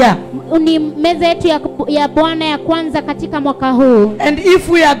this year. Ni meza yetu ya Bwana ya kwanza katika mwaka huu. And if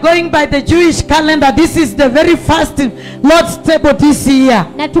we are going by the Jewish calendar, this is the very first Lord's table this year.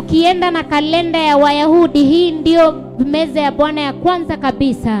 Na tukienda na kalenda ya Wayahudi, hii ndio meza ya Bwana ya kwanza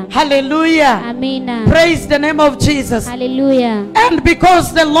kabisa. Hallelujah. Amina. Praise the name of Jesus. Hallelujah. And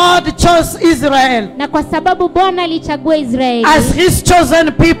because the Lord chose Israel Na kwa sababu Bwana alichagua Israeli as his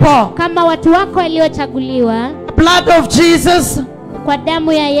chosen people, kama watu wako waliochaguliwa blood of Jesus, kwa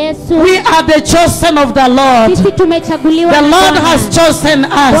damu ya Yesu, we are the chosen of the Lord. sisi tumechaguliwa The na Lord Bwana. has chosen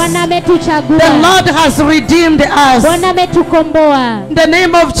us. Bwana ametuchagua. The Lord has redeemed us. Bwana ametukomboa In the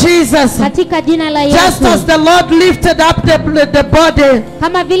name of Jesus. katika jina la Just as Yesu. the Lord lifted up the body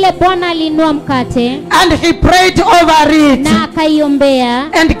Kama vile Bwana aliinua mkate and he prayed over it na akaiombea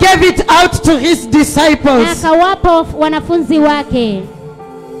and gave it out to his na disciples. akawapa wanafunzi wake.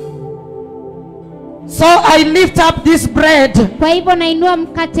 So I lift up this bread. Kwa hivyo nainua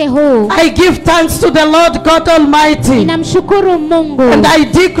mkate huu, I give thanks to the Lord God Almighty. ninamshukuru Mungu, And I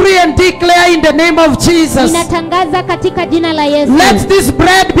decree and declare in the name of Jesus. ninatangaza katika jina la Yesu. Let this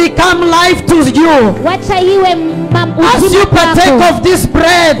bread become life to you. Wacha iwe As uzima you partake kwako. of this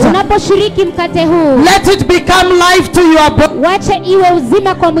bread, Unaposhiriki mkate huu, let it become life to your body. wacha iwe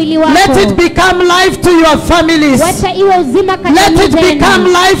uzima kwa mwili wako. Let it become life to your families. Wacha iwe uzima kwa Let jamii it become zenu.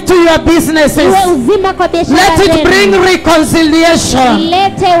 life to your businesses. Iwe uzima kwa biashara Let it zenu. bring reconciliation.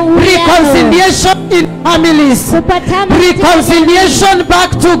 Ilete uwiano. Reconciliation in families. Kupatana katika Reconciliation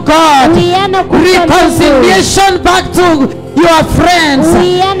back to God. uwiano kwa Mungu. Reconciliation back to your friends.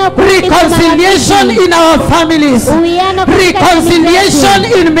 Uwiano kwa Reconciliation marafiki. in our families. Uwiano katika Reconciliation jamii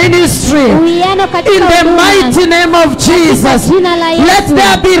zetu. in ministry. Uwiano katika In the huduma. mighty name of Jesus. Jina la Yesu. Let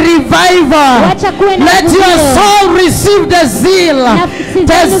there be revival. Wacha kuwe na Let your uvuvio. soul receive the zeal. Nafsi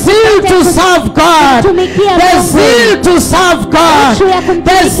The zenu zeal zipate to serve God. kumtumikia The Mungu. zeal to serve God. Uchu ya The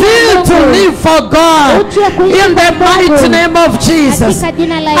kumtumikia zeal to Mungu. live for God. Uchu ya kuishi In the kwa Mungu. mighty name of Jesus. Katika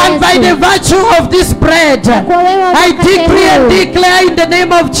jina la And by Yesu. the virtue of this bread, Kwa wewe wa I mkate decree and huu. declare in the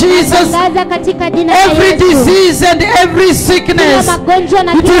name of Jesus, Tangaza katika jina la every Yesu. disease and every Kila sickness, magonjwa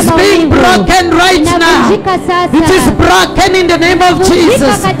na it kila is being maumivu. broken right now. Inavunjika sasa. It is broken in the name of Vunjika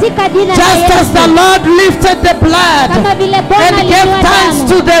Jesus. katika jina la Just as Yesu. the Lord lifted the blood Kama vile Bwana and gave aliinua thanks damu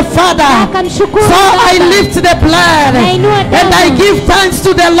to the na Father, akamshukuru so I Baba. lift the blood Nainua and I damu. give thanks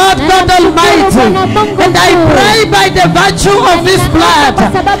to the Lord Na God namshukuru Almighty. Bwana Mungu And I mkuu. pray by the virtue of this Ninaomba blood kwa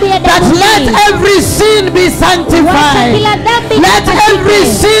sababu ya that damu let hii. every sin be Wacha sanctified. kila dhambi Let itakasike. every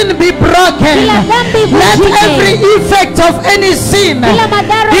sin be broken. Kila dhambi Let ivunjike. every effect of any sin Kila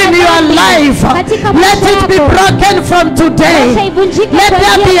madhara in ya your dhambi life, katika let maisha it be yako. broken from Wacha today. ivunjike Let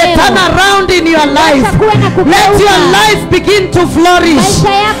there be kuanzia a leo. turnaround in your life. Wacha kuwe na kugeuka. Let your life begin to flourish. flourish.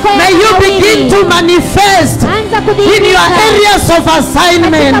 Maisha yako May you begin to manifest Anza in kudhihirika. your areas of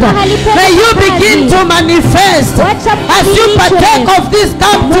assignment. Katika mahali pako May you pa kazi. begin to manifest Wacha as you kudhihirishwe. partake of this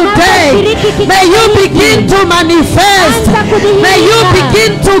camp today. Unaposhiriki May you kikamilifu. begin to manifest. Anza kudhihirika. May you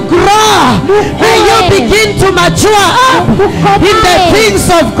begin to grow. May you begin to mature up in the things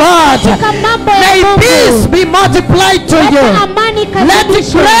of God. Katika mambo ya May Mungu. peace be multiplied to you. Wacha amani Let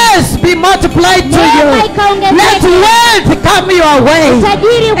ikazidishwe. grace be multiplied to you. Neema ikaongezeke. Let wealth come your way.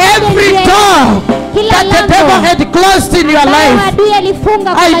 Utajiri ukuje Every njia door yako. Kila that the lango devil had closed in your ambayo life, adui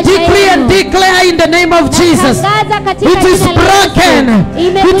alifunga kwa I maisha decree yenu. and declare in the name of Jesus, Natangaza katika it is jina la broken.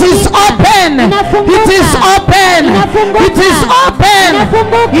 Yesu. It is Imevunjika. open. Inafunguka. It is open. Inafunguka. It is open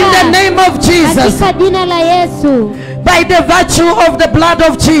Inafunguka. in the name of Jesus. Katika jina la Yesu. By the virtue of the blood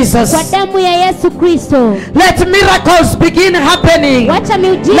of Jesus, Kwa damu ya Yesu Kristo. let miracles begin happening. Wacha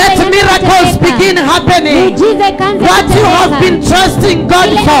miujiza Let ianze miracles kutendeka. begin happening. Miujiza ikaanze What you have kutendeka. been trusting God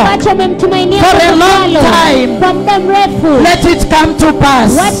Kile for, ambacho umemtumainia for a Mungu long kwalo, time, kwa muda mrefu. let it come to pass.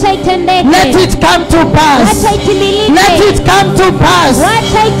 Wacha itendeke. Let it come to pass. Wacha itimilike. Let it come to pass.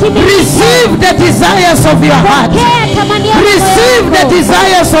 Wacha itimilike. Receive the desires of your heart. Pokea tamanio la moyo Receive the wako.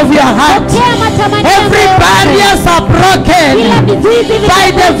 desires of your heart. Pokea matamanio ya Every moyo wako. barriers are broken Kila vizuizi by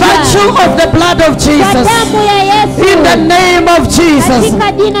the vitavunjwa. virtue of the blood of Kwa Jesus. damu ya Yesu. In the name of Jesus.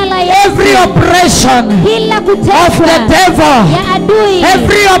 Katika jina la Yesu. Every oppression Kila of kuteswa the devil, ya adui.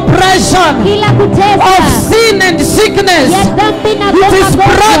 every oppression Kila kuteswa of sin and sickness, ya dhambi na it is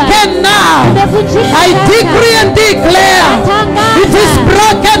broken now. Imevunjika I sasa. decree and declare, Natangaza. it is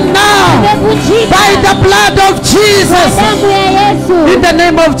broken now Imevunjika by the blood of kwa Jesus. damu ya Yesu. In the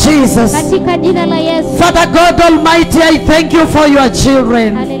name of Jesus. Katika jina la Yesu. Father God Almighty, I thank you for your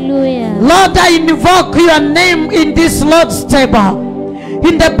children. Hallelujah. Lord, I invoke your name in this Lord's table,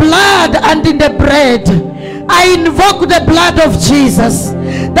 in the blood and in the bread. I invoke the blood of Jesus,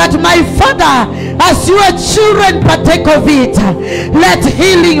 that my Father, as your children partake of it, let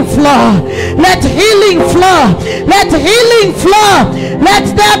healing flow. Let healing flow. Let healing flow. Let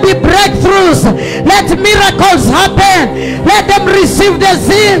there be breakthroughs. Let miracles happen. Let them receive the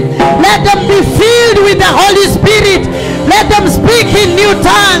zeal. Let them be filled with the Holy Spirit. Let them speak in new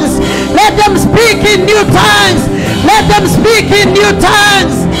tongues. Let them speak in new tongues. Let them speak in new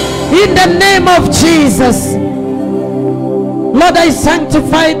tongues. In the name of Jesus. Lord, I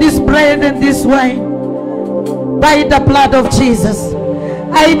sanctify this bread and this wine by the blood of Jesus.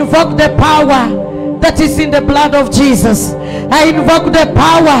 I invoke the power that is in the blood of Jesus. I invoke the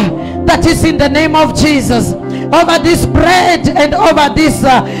power that is in the name of Jesus over this bread and over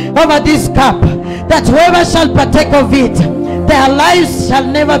this cup, that whoever shall partake of it, their lives shall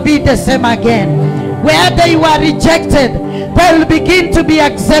never be the same again. Where they were rejected, they will begin to be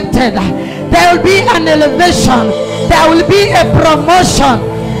accepted. There will be an elevation. There will be a promotion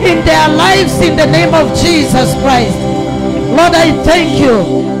in their lives in the name of Jesus Christ. Lord, I thank you.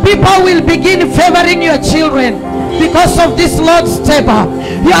 People will begin favoring your children because of this Lord's table.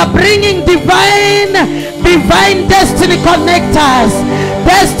 You are bringing divine destiny connectors,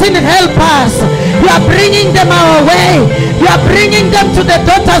 destiny helpers. You are bringing them our way. You are bringing them to the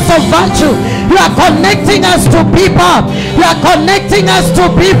daughters of virtue. You are connecting us to people. You are connecting us to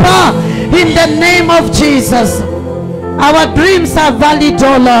people in the name of Jesus. Our dreams are valid,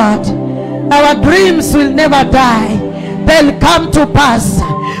 oh Lord. Our dreams will never die. They'll come to pass.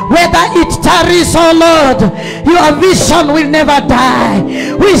 Whether it tarries, oh Lord, your vision will never die.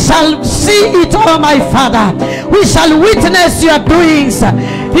 We shall see it, oh my Father. We shall witness your doings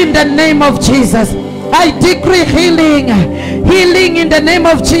in the name of Jesus. I decree healing. Healing in the name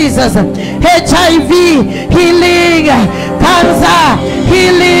of Jesus. HIV, healing. Cancer,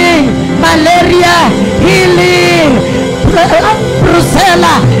 healing. Malaria, healing.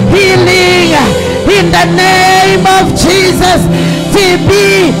 Brucella, healing. In the name of Jesus. TB,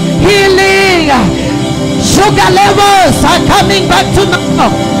 healing. Sugar levels are coming back to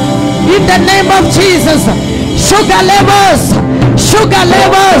normal. In the name of Jesus. Sugar levels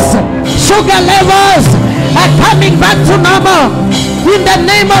are coming back to normal. In the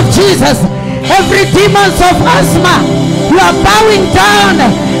name of Jesus. Every demons of asthma, you are bowing down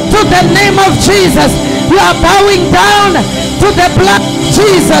to the name of Jesus. You are bowing down to the blood of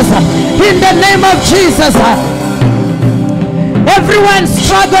Jesus. In the name of Jesus. Everyone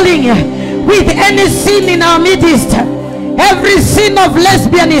struggling with any sin in our midst, every sin of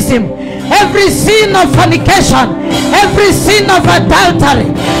lesbianism, every sin of fornication, every sin of adultery,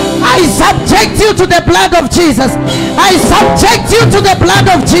 I subject you to the blood of Jesus. I subject you to the blood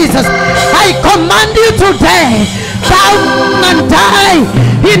of Jesus. I command you today bow and die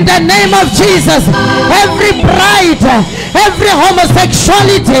in the name of Jesus. Every pride, every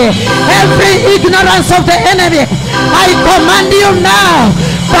homosexuality, every ignorance of the enemy, I command you now,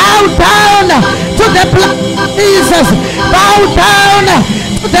 bow down to the blood of Jesus. Bow down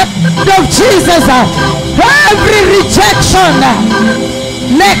to the blood of Jesus. Every rejection,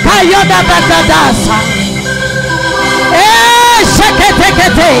 Nekayoda Bagadasa,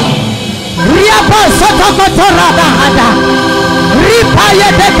 Sheketekete, Riapo Sotokotora Bahada, Ripaya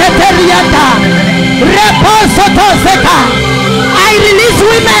Deketeriata, Repo Sotoseka. I release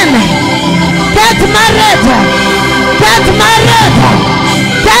women. Get married. Get married.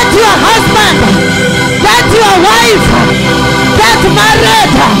 Get your husband. Get your wife. Get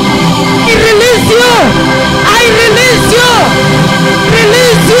married. I release you. I release you.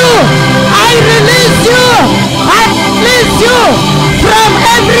 Release you. I release you. I release you from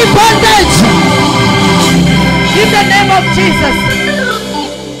every bondage. In the name of Jesus.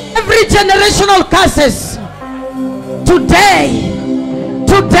 Every generational curses. Today.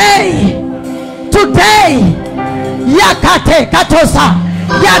 Yakate katosa.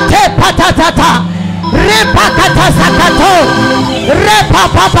 Yate patatata. Repa katasakato. Repa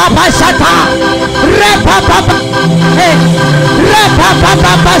papa shata. Repa papa. Repa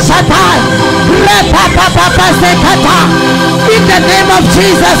papa shata. Repa papa sekata. In the name of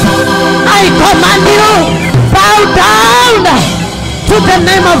Jesus, I command you, bow down to the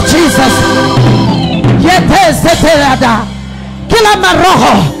name of Jesus. Yete seterada. Kila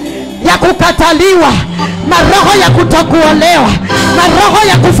maroho ya kukataliwa, maroho ya kutokuolewa, maroho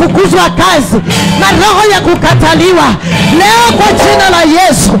ya kufukuzwa kazi, maroho ya kukataliwa, leo kwa jina la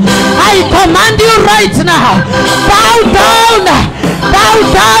Yesu, I command you right now, bow down, bow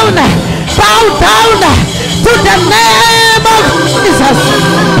down, bow down to the name of Jesus.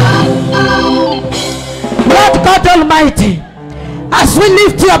 Lord God Almighty, as we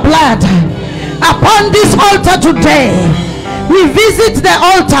lift your blood upon this altar today, we visit the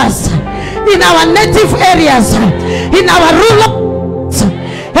altars in our native areas, in our rural,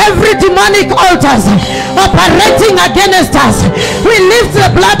 every demonic altars operating against us. We lift the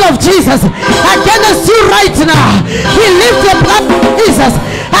blood of Jesus against you right now. We lift the blood of Jesus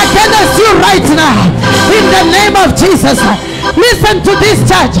against you right now. In the name of Jesus. Listen to this,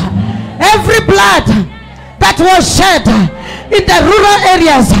 church. Every blood that was shed in the rural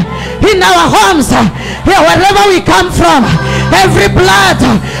areas, in our homes, wherever we come from, every blood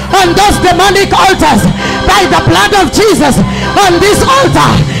on those demonic altars, by the blood of Jesus on this altar,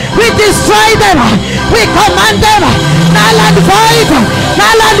 we destroy them, we command them, null and void,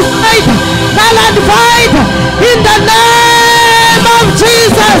 null and void, null and void, in the name of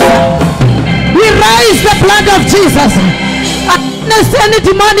Jesus. We raise the blood of Jesus against any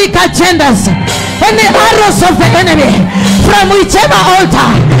demonic agendas, any arrows of the enemy, from whichever altar.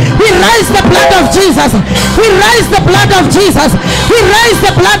 We raise the blood of Jesus. We raise the blood of Jesus. We raise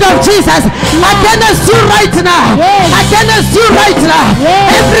the blood of Jesus against you right now. Against you right now.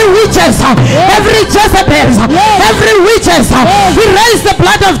 Every witches, every Jezebels, every witches, we raise the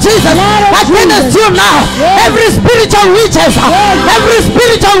blood of Jesus against you now. Every spiritual witches, every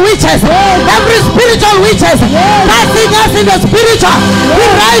spiritual witches, every spiritual witches, casting us in the spiritual. We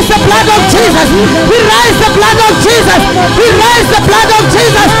raise the blood of Jesus. We raise the blood of Jesus. We raise the blood of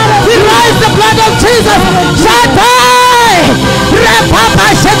Jesus. We raise the blood of Jesus. Shatai! Repapa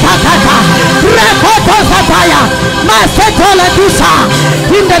shetakata. Repoto sataya. Masetola dusa.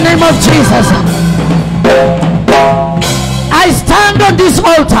 In the name of Jesus. I stand on this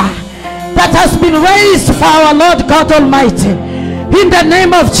altar that has been raised for our Lord God Almighty. In the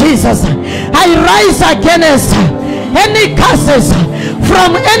name of Jesus, I rise against any curses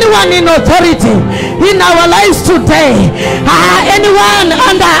from anyone in authority in our lives today, anyone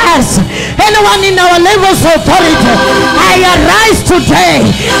under us, anyone in our levels of authority. I arise today.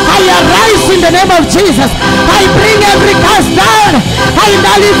 I arise in the name of Jesus. I bring every curse down. I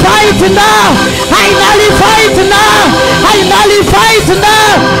nullify it now. I nullify it now. I nullify it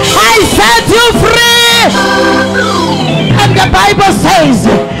now. I set you free. And the Bible says,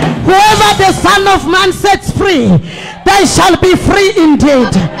 whoever the Son of Man sets free, they shall be free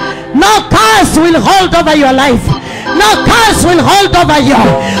indeed. No curse will hold over your life. No curse will hold over you.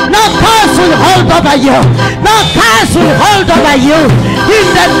 No curse will hold over you. No curse will hold over you. In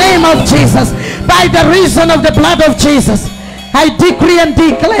the name of Jesus, by the reason of the blood of Jesus, I decree and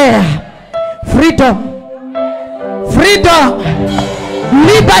declare freedom, freedom,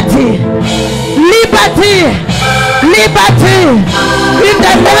 liberty, liberty, liberty. In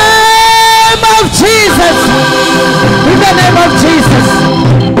the name of Jesus. In the name of Jesus.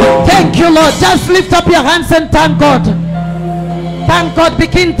 Thank you. you, Lord. Just lift up your hands and thank God. Thank God.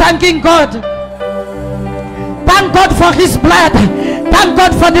 Begin thanking God. Thank God for his blood. Thank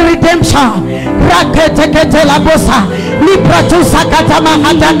God for the redemption. Raketekete la bosa. Libratusa katama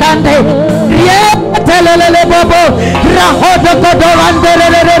hatakande. Rietelele bobo. Rahodo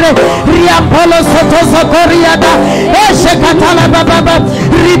kodorandelele. Riampolo soto sokoriada. Eshe katala bababa.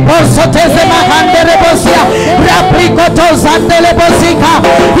 Riposo teze mahandele bosia. Raprikoto zandele bosika.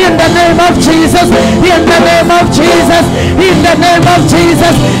 In the name of Jesus. In the name of Jesus. In the name of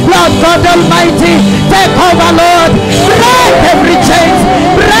Jesus. Lord God Almighty, take over, Lord. Break every chains.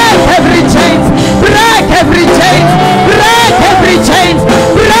 Break every chains. Break every chains. Break every chains.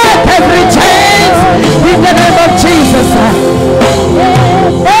 Break every chains. In the name of Jesus.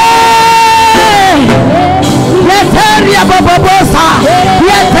 Hey! Yeteria bobobosa.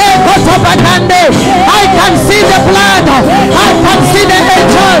 Yete kotobakande. I can see the blood. I can see the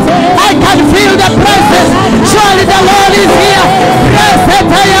angels. I can feel the presence. Surely the Lord is here.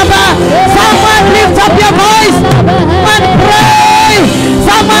 Someone lift up your voice and pray.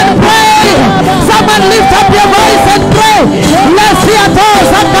 Someone pray. Someone lift up your voice and pray. Let's hear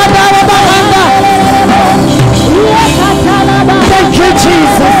those. Thank you,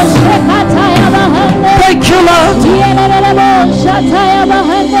 Jesus. Thank you, Lord.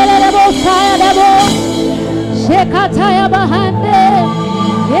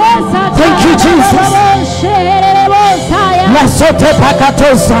 Thank you, Jesus. Lasote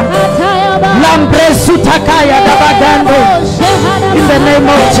pakatosa. Lambresu takaya dabagando. In the name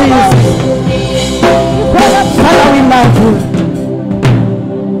of Jesus. Father, we love you.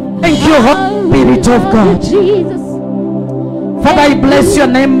 Thank you, Holy Spirit of God. Father, I bless your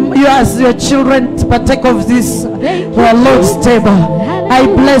name. You as your children partake of this Lord's table. I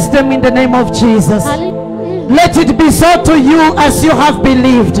bless them in the name of Jesus. Let it be so to you as you have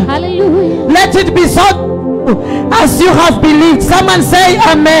believed. Let it be so as you have believed. Someone say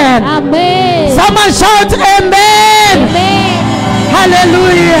amen. Amen. Someone shout amen. Amen.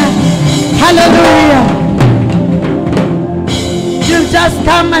 Hallelujah. Hallelujah. You just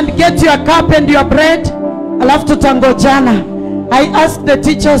come and get your cup and your bread. Alafu tutangojana. I ask the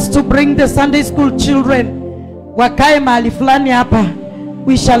teachers to bring the Sunday school children. Wakae mahali fulani hapa.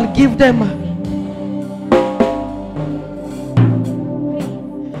 We shall give them.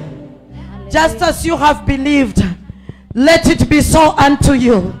 Just as you have believed, let it be so unto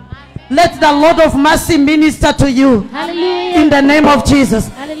you. Let the Lord of mercy minister to you. Hallelujah. In the name of Jesus.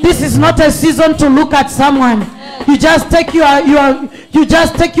 Hallelujah. This is not a season to look at someone. You just take your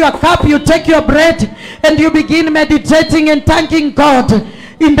cup, you take your bread, and you begin meditating and thanking God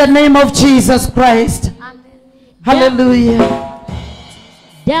in the name of Jesus Christ. Amen. Hallelujah.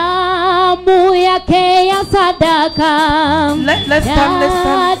 Damu yake ya sadaka Let's stand.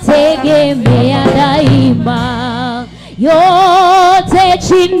 yategemea daima, yote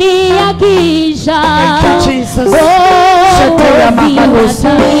chini ya kisha Thank you, Jesus. wokozi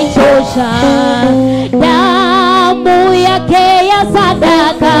watanitosha. Damu yake ya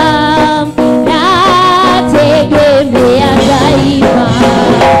sadaka yategemea daima,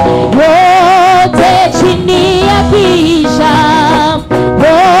 yote chini ya kisha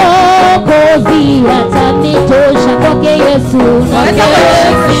wokozi atanitosha. Kwake Yesu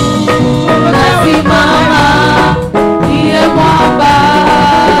nasimama, ndiye mwamba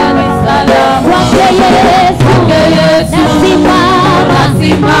ni salama. kwake Yesu nasimama,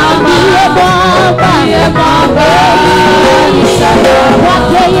 ndiye mwamba ni salama.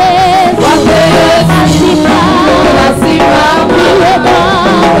 kwake Yesu nasimama,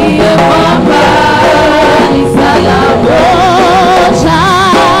 ndiye mwamba ni salama. cha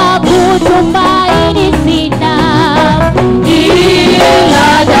kutumaini sina Ila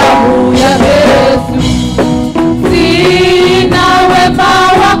damu ya Yesu, sina wema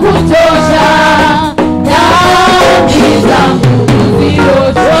wa kutosha, dhambi zangu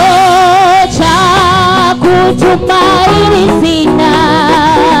kuziosha. cha kutumaini sina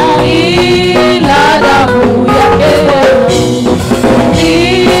Ila damu ya Yesu,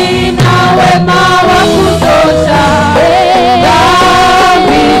 sina wema wa kutosha,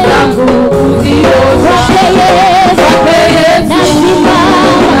 dhambi zangu kuziosha. kwake Yesu nasimama,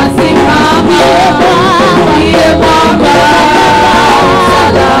 Nasimama, ndiye mwamba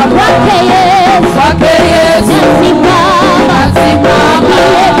salama. kwake Yesu Kwake Yesu nasimama, nasimama,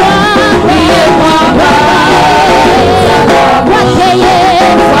 ndiye mwamba salama. kwake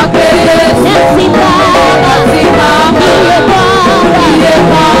Yesu Kwake Yesu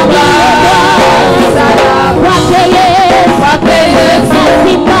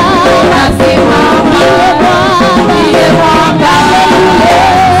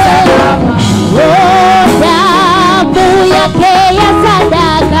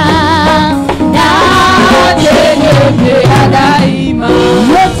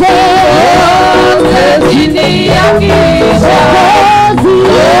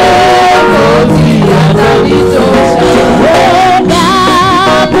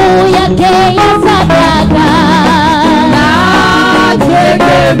Pokea sadaka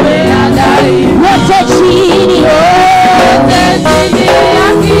nategemea daima. wote chini Wote chini ya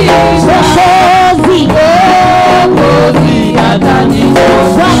kichwa Mwokozi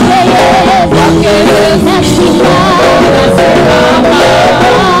atanitosha. Kwake Yesu nasimama.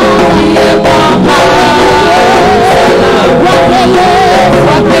 Ndiye mwamba.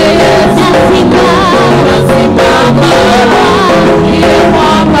 Kwake Yesu nasimama. Ndiye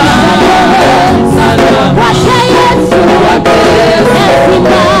mwamba. Salama. Kwake Yesu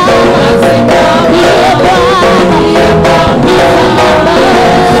nasimama. Ndiye mwamba.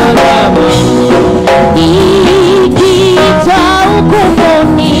 Salama. Nikija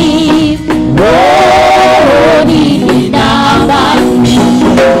hukumuni, rohoni nina amani.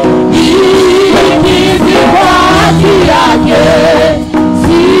 Nikizikwa haki yake,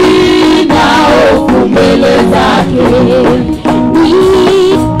 sina hofu mbele zake.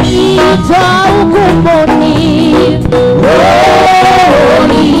 Nikija hukumuni,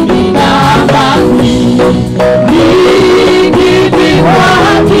 rohoni nina amani. Nikizikwa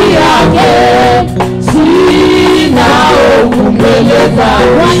haki yake, sina hofu mbele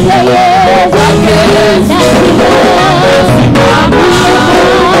zake. Kwake Yesu nasimama.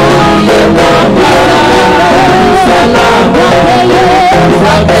 Ndiye mwamba. Salama.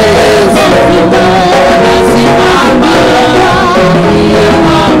 Kwake Yesu nasimama. Ndiye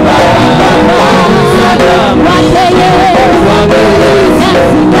mwamba. Salama. Kwake Yesu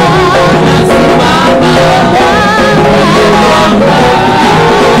nasimama. Ndiye mwamba. Salama.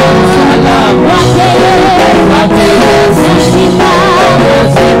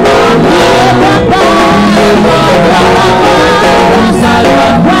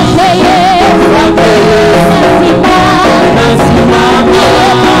 Kwake Yesu nasimama.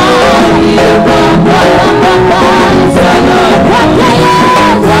 Ndiye mwamba. Salama. Kwake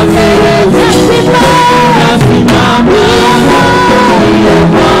Yesu nasimama. Ndiye mwamba. Salama. Kwake Yesu nasimama. Ndiye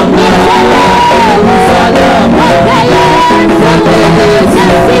mwamba. Salama. Kwake Yesu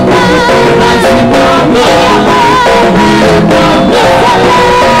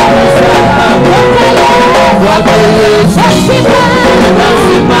nasimama. Ndiye mwamba. Kwake Yesu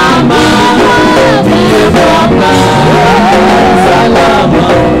nasimama. Ndiye mwamba. Salama.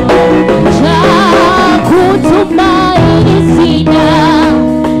 cha kutumaini sina,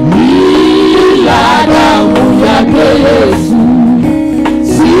 Ila damu yake Yesu,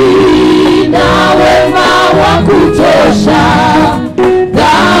 sina wema wa kutosha,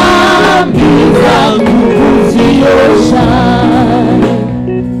 dhambi zangu kuziosha.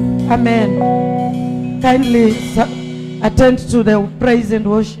 Amen. Kindly attend to the praise and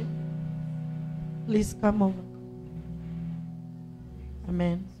worship. Please come over.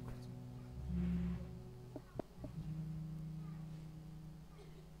 Amen.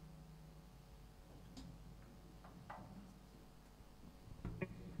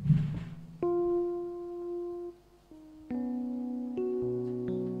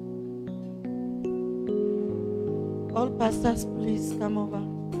 All pastors, please come over.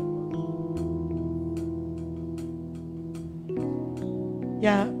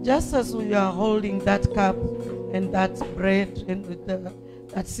 Yeah, just as we are holding that cup and that bread and with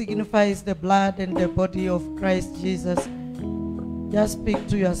that signifies the blood and the body of Christ Jesus, just speak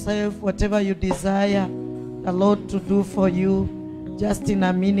to yourself whatever you desire the Lord to do for you, just in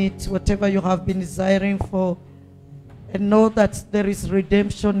a minute, whatever you have been desiring for, and know that there is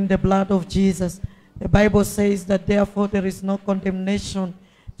redemption in the blood of Jesus. The Bible says that therefore there is no condemnation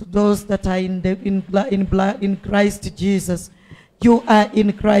to those that are in Christ Jesus. You are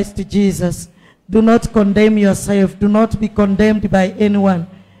in Christ Jesus. Do not condemn yourself. Do not be condemned by anyone.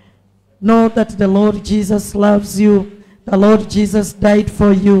 Know that the Lord Jesus loves you. The Lord Jesus died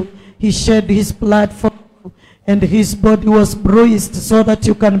for you. He shed his blood for you, and his body was bruised so that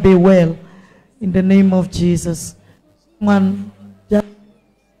you can be well. In the name of Jesus.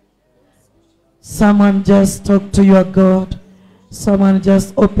 Someone just talk to your God. Someone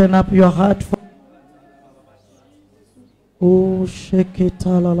just open up your heart for. Oh, shake it,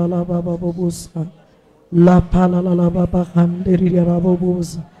 la la la baba babusa, la pala la la baba handiri la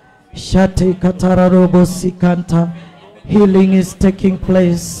babusa, shate katara robosi kanta. Healing is taking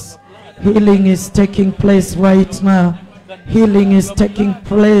place. Healing is taking place right now. Healing is taking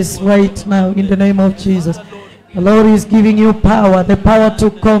place right now in the name of Jesus. The Lord is giving you power, the power to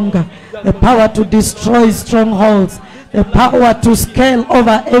conquer, the power to destroy strongholds, the power to scale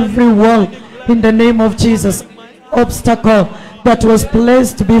over every wall in the name of Jesus. Obstacle that was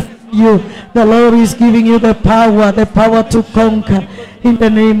placed before you, the Lord is giving you the power to conquer in the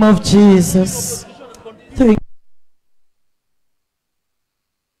name of Jesus. Thank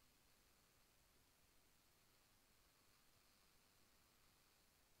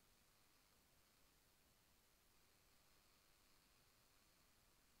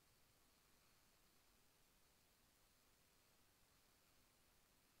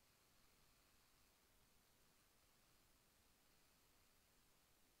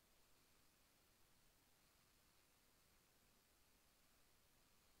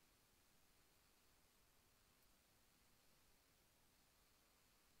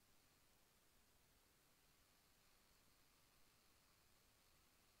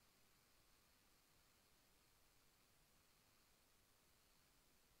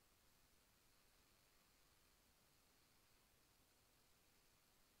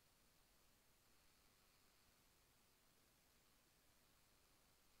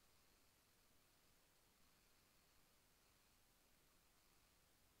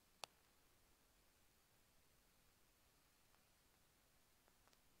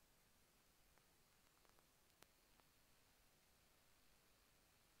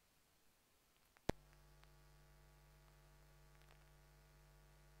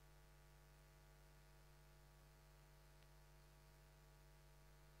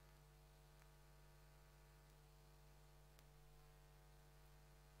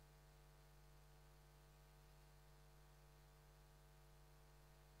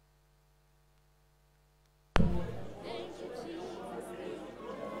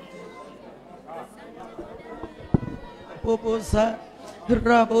boboza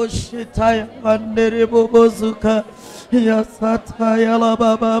raboshitaya andere bobozuka yasataya la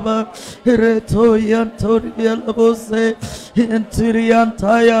baba reto yantoria la bose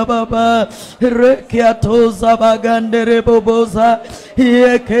yantiriantaya baba rekiatoza bagandere boboza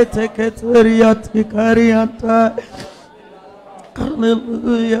yekete keteria tikarianta.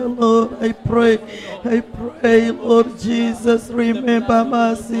 Hallelujah, Lord. I pray, Lord Jesus, remember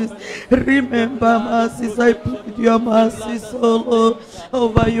mercies. Remember mercies. I plead your mercies, oh Lord,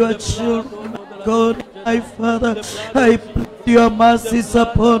 over your children, God, my Father. I plead your mercies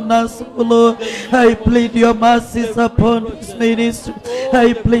upon us, oh Lord. I plead your mercies upon this ministry.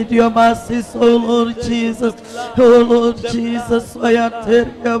 I plead your mercies, oh Lord Jesus. Oh Lord Jesus, I tell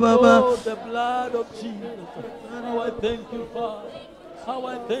you, Baba. Oh, the blood of Jesus. How I thank you, Father. How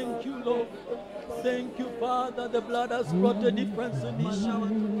I thank you, Lord. Thank you, Father. The blood has brought a difference in this shower.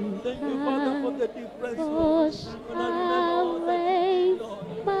 Thank you, Father, for the difference. Wash away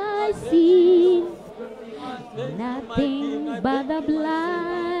my sin. Nothing but the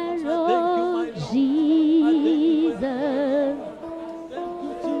blood of Jesus.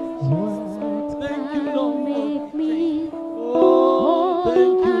 What can make me whole again?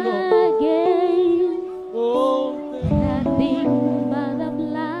 Nothing but the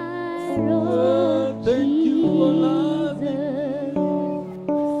blood of Jesus.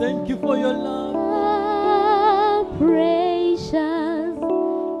 Thank you for your love. Oh, precious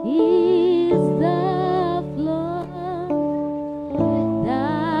is the flow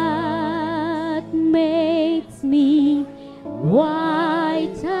that makes me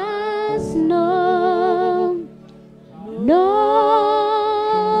white as snow. No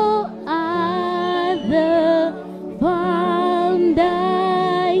other found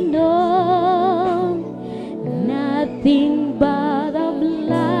I know, nothing but the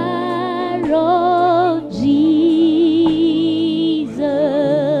blood of Jesus.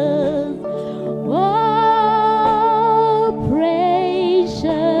 Oh,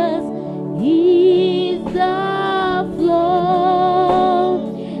 precious is the flow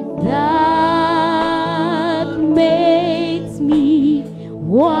that makes me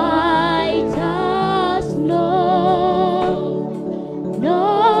white as snow. No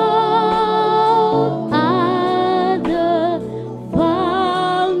other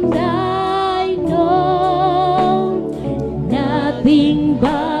found I know, nothing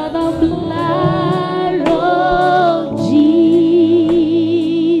but the blood of Jesus.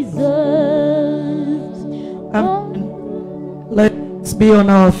 Let's be on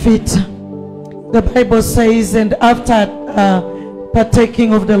our feet. The Bible says, and after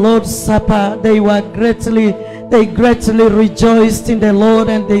partaking of the Lord's Supper, they greatly rejoiced in the Lord,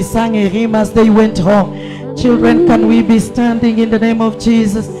 and they sang a hymn as they went home. Children, can we be standing in the name of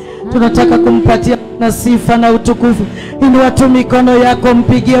Jesus? Tunataka kumpatia na sifa na utukufu. Inua tu mikono yako,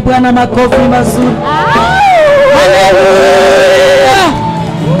 mpigie Bwana makofi mazuri. Haleluya!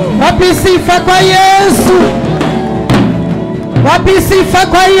 Wapi sifa kwa Yesu? Wapi sifa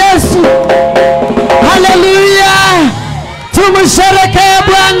kwa Yesu? Haleluya! Tumsherekee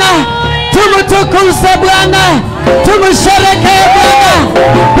Bwana, tumtukuze Bwana, tumsherekee Bwana.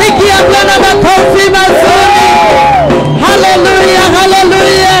 Pigia Bwana makofi mazuri. Haleluya,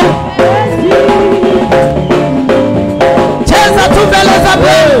 haleluya. Cheza tu mbele za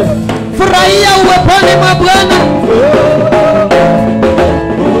Bwana, furahia uweponi mwa Bwana.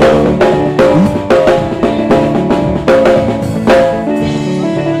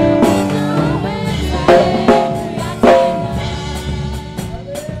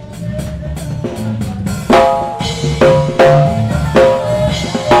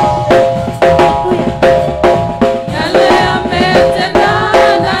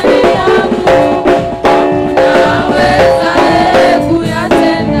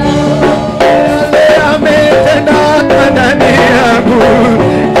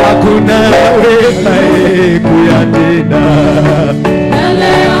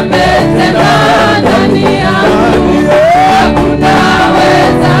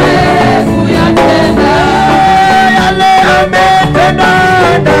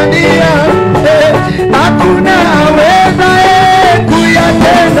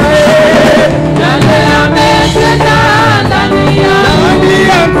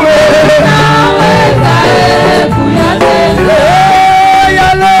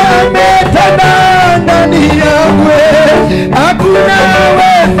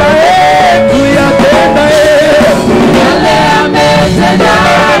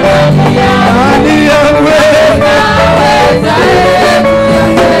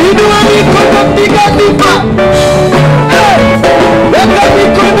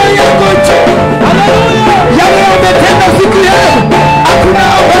 Yale ametenda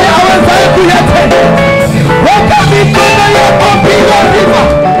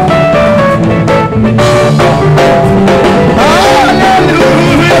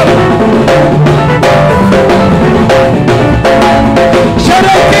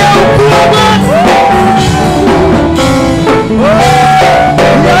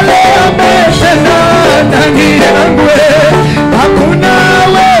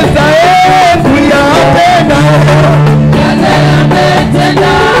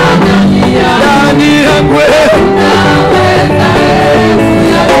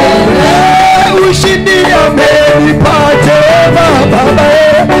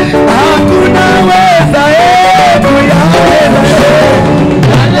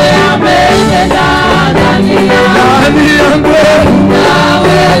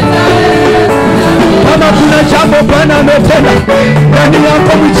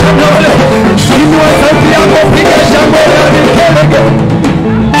wako mchana wa leo. Inua sauti yako, piga shangwe na vigelegele.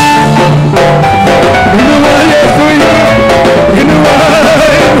 Inua Yesu, inua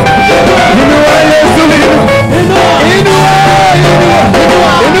Yesu,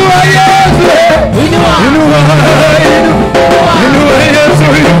 inua Yesu, inua Yesu,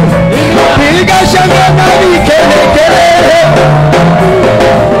 piga shangwe na vigelegele.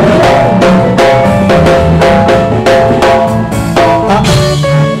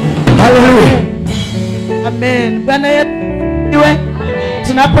 Amen. Bwana Yesu,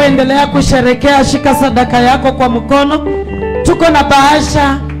 tunapoendelea kusherekea, shika sadaka yako kwa mkono. Tuko na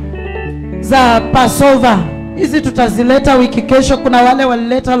bahasha za Passover. Hizi tutazileta wiki kesho. Kuna wale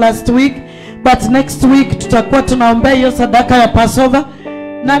walileta last week, but next week tutakuwa tunaombea hiyo sadaka ya Passover.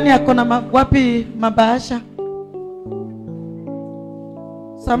 Nani akona wapi mabahasha?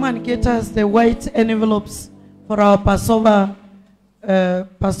 Someone get us the white envelopes for our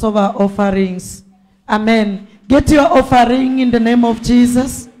Passover offerings. Amen. Get your offering in the name of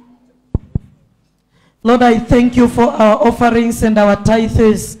Jesus. Lord, I thank you for our offerings and our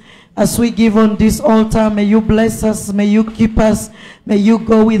tithes as we give on this altar. May you bless us. May you keep us. May you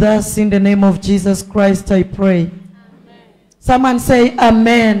go with us in the name of Jesus Christ, I pray. Amen. Someone say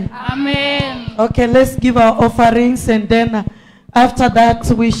amen. Amen. Okay, let's give our offerings, and then after that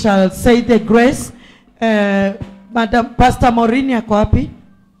we shall say the grace. Madam Pastor Morini ako wapi?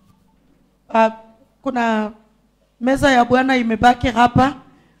 Kuna meza ya Bwana imebaki hapa.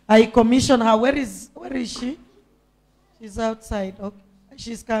 I commission her. Where is she? She's outside. Okay.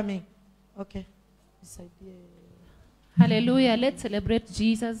 She's coming. Okay. Hallelujah. Let's celebrate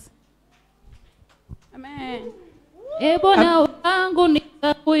Jesus. Amen. Bwana wangu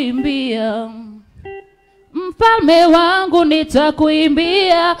nitakuimbia, mfalme wangu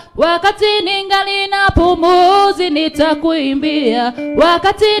nitakuimbia, wakati ningali na pumuzi nitakuimbia,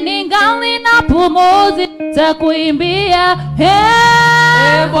 wakati ningali na pumuzi nitakuimbia.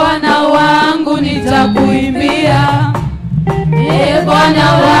 Bwana wangu nitakuimbia,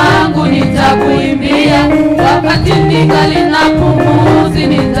 Bwana wangu nitakuimbia, wakati ningali na pumuzi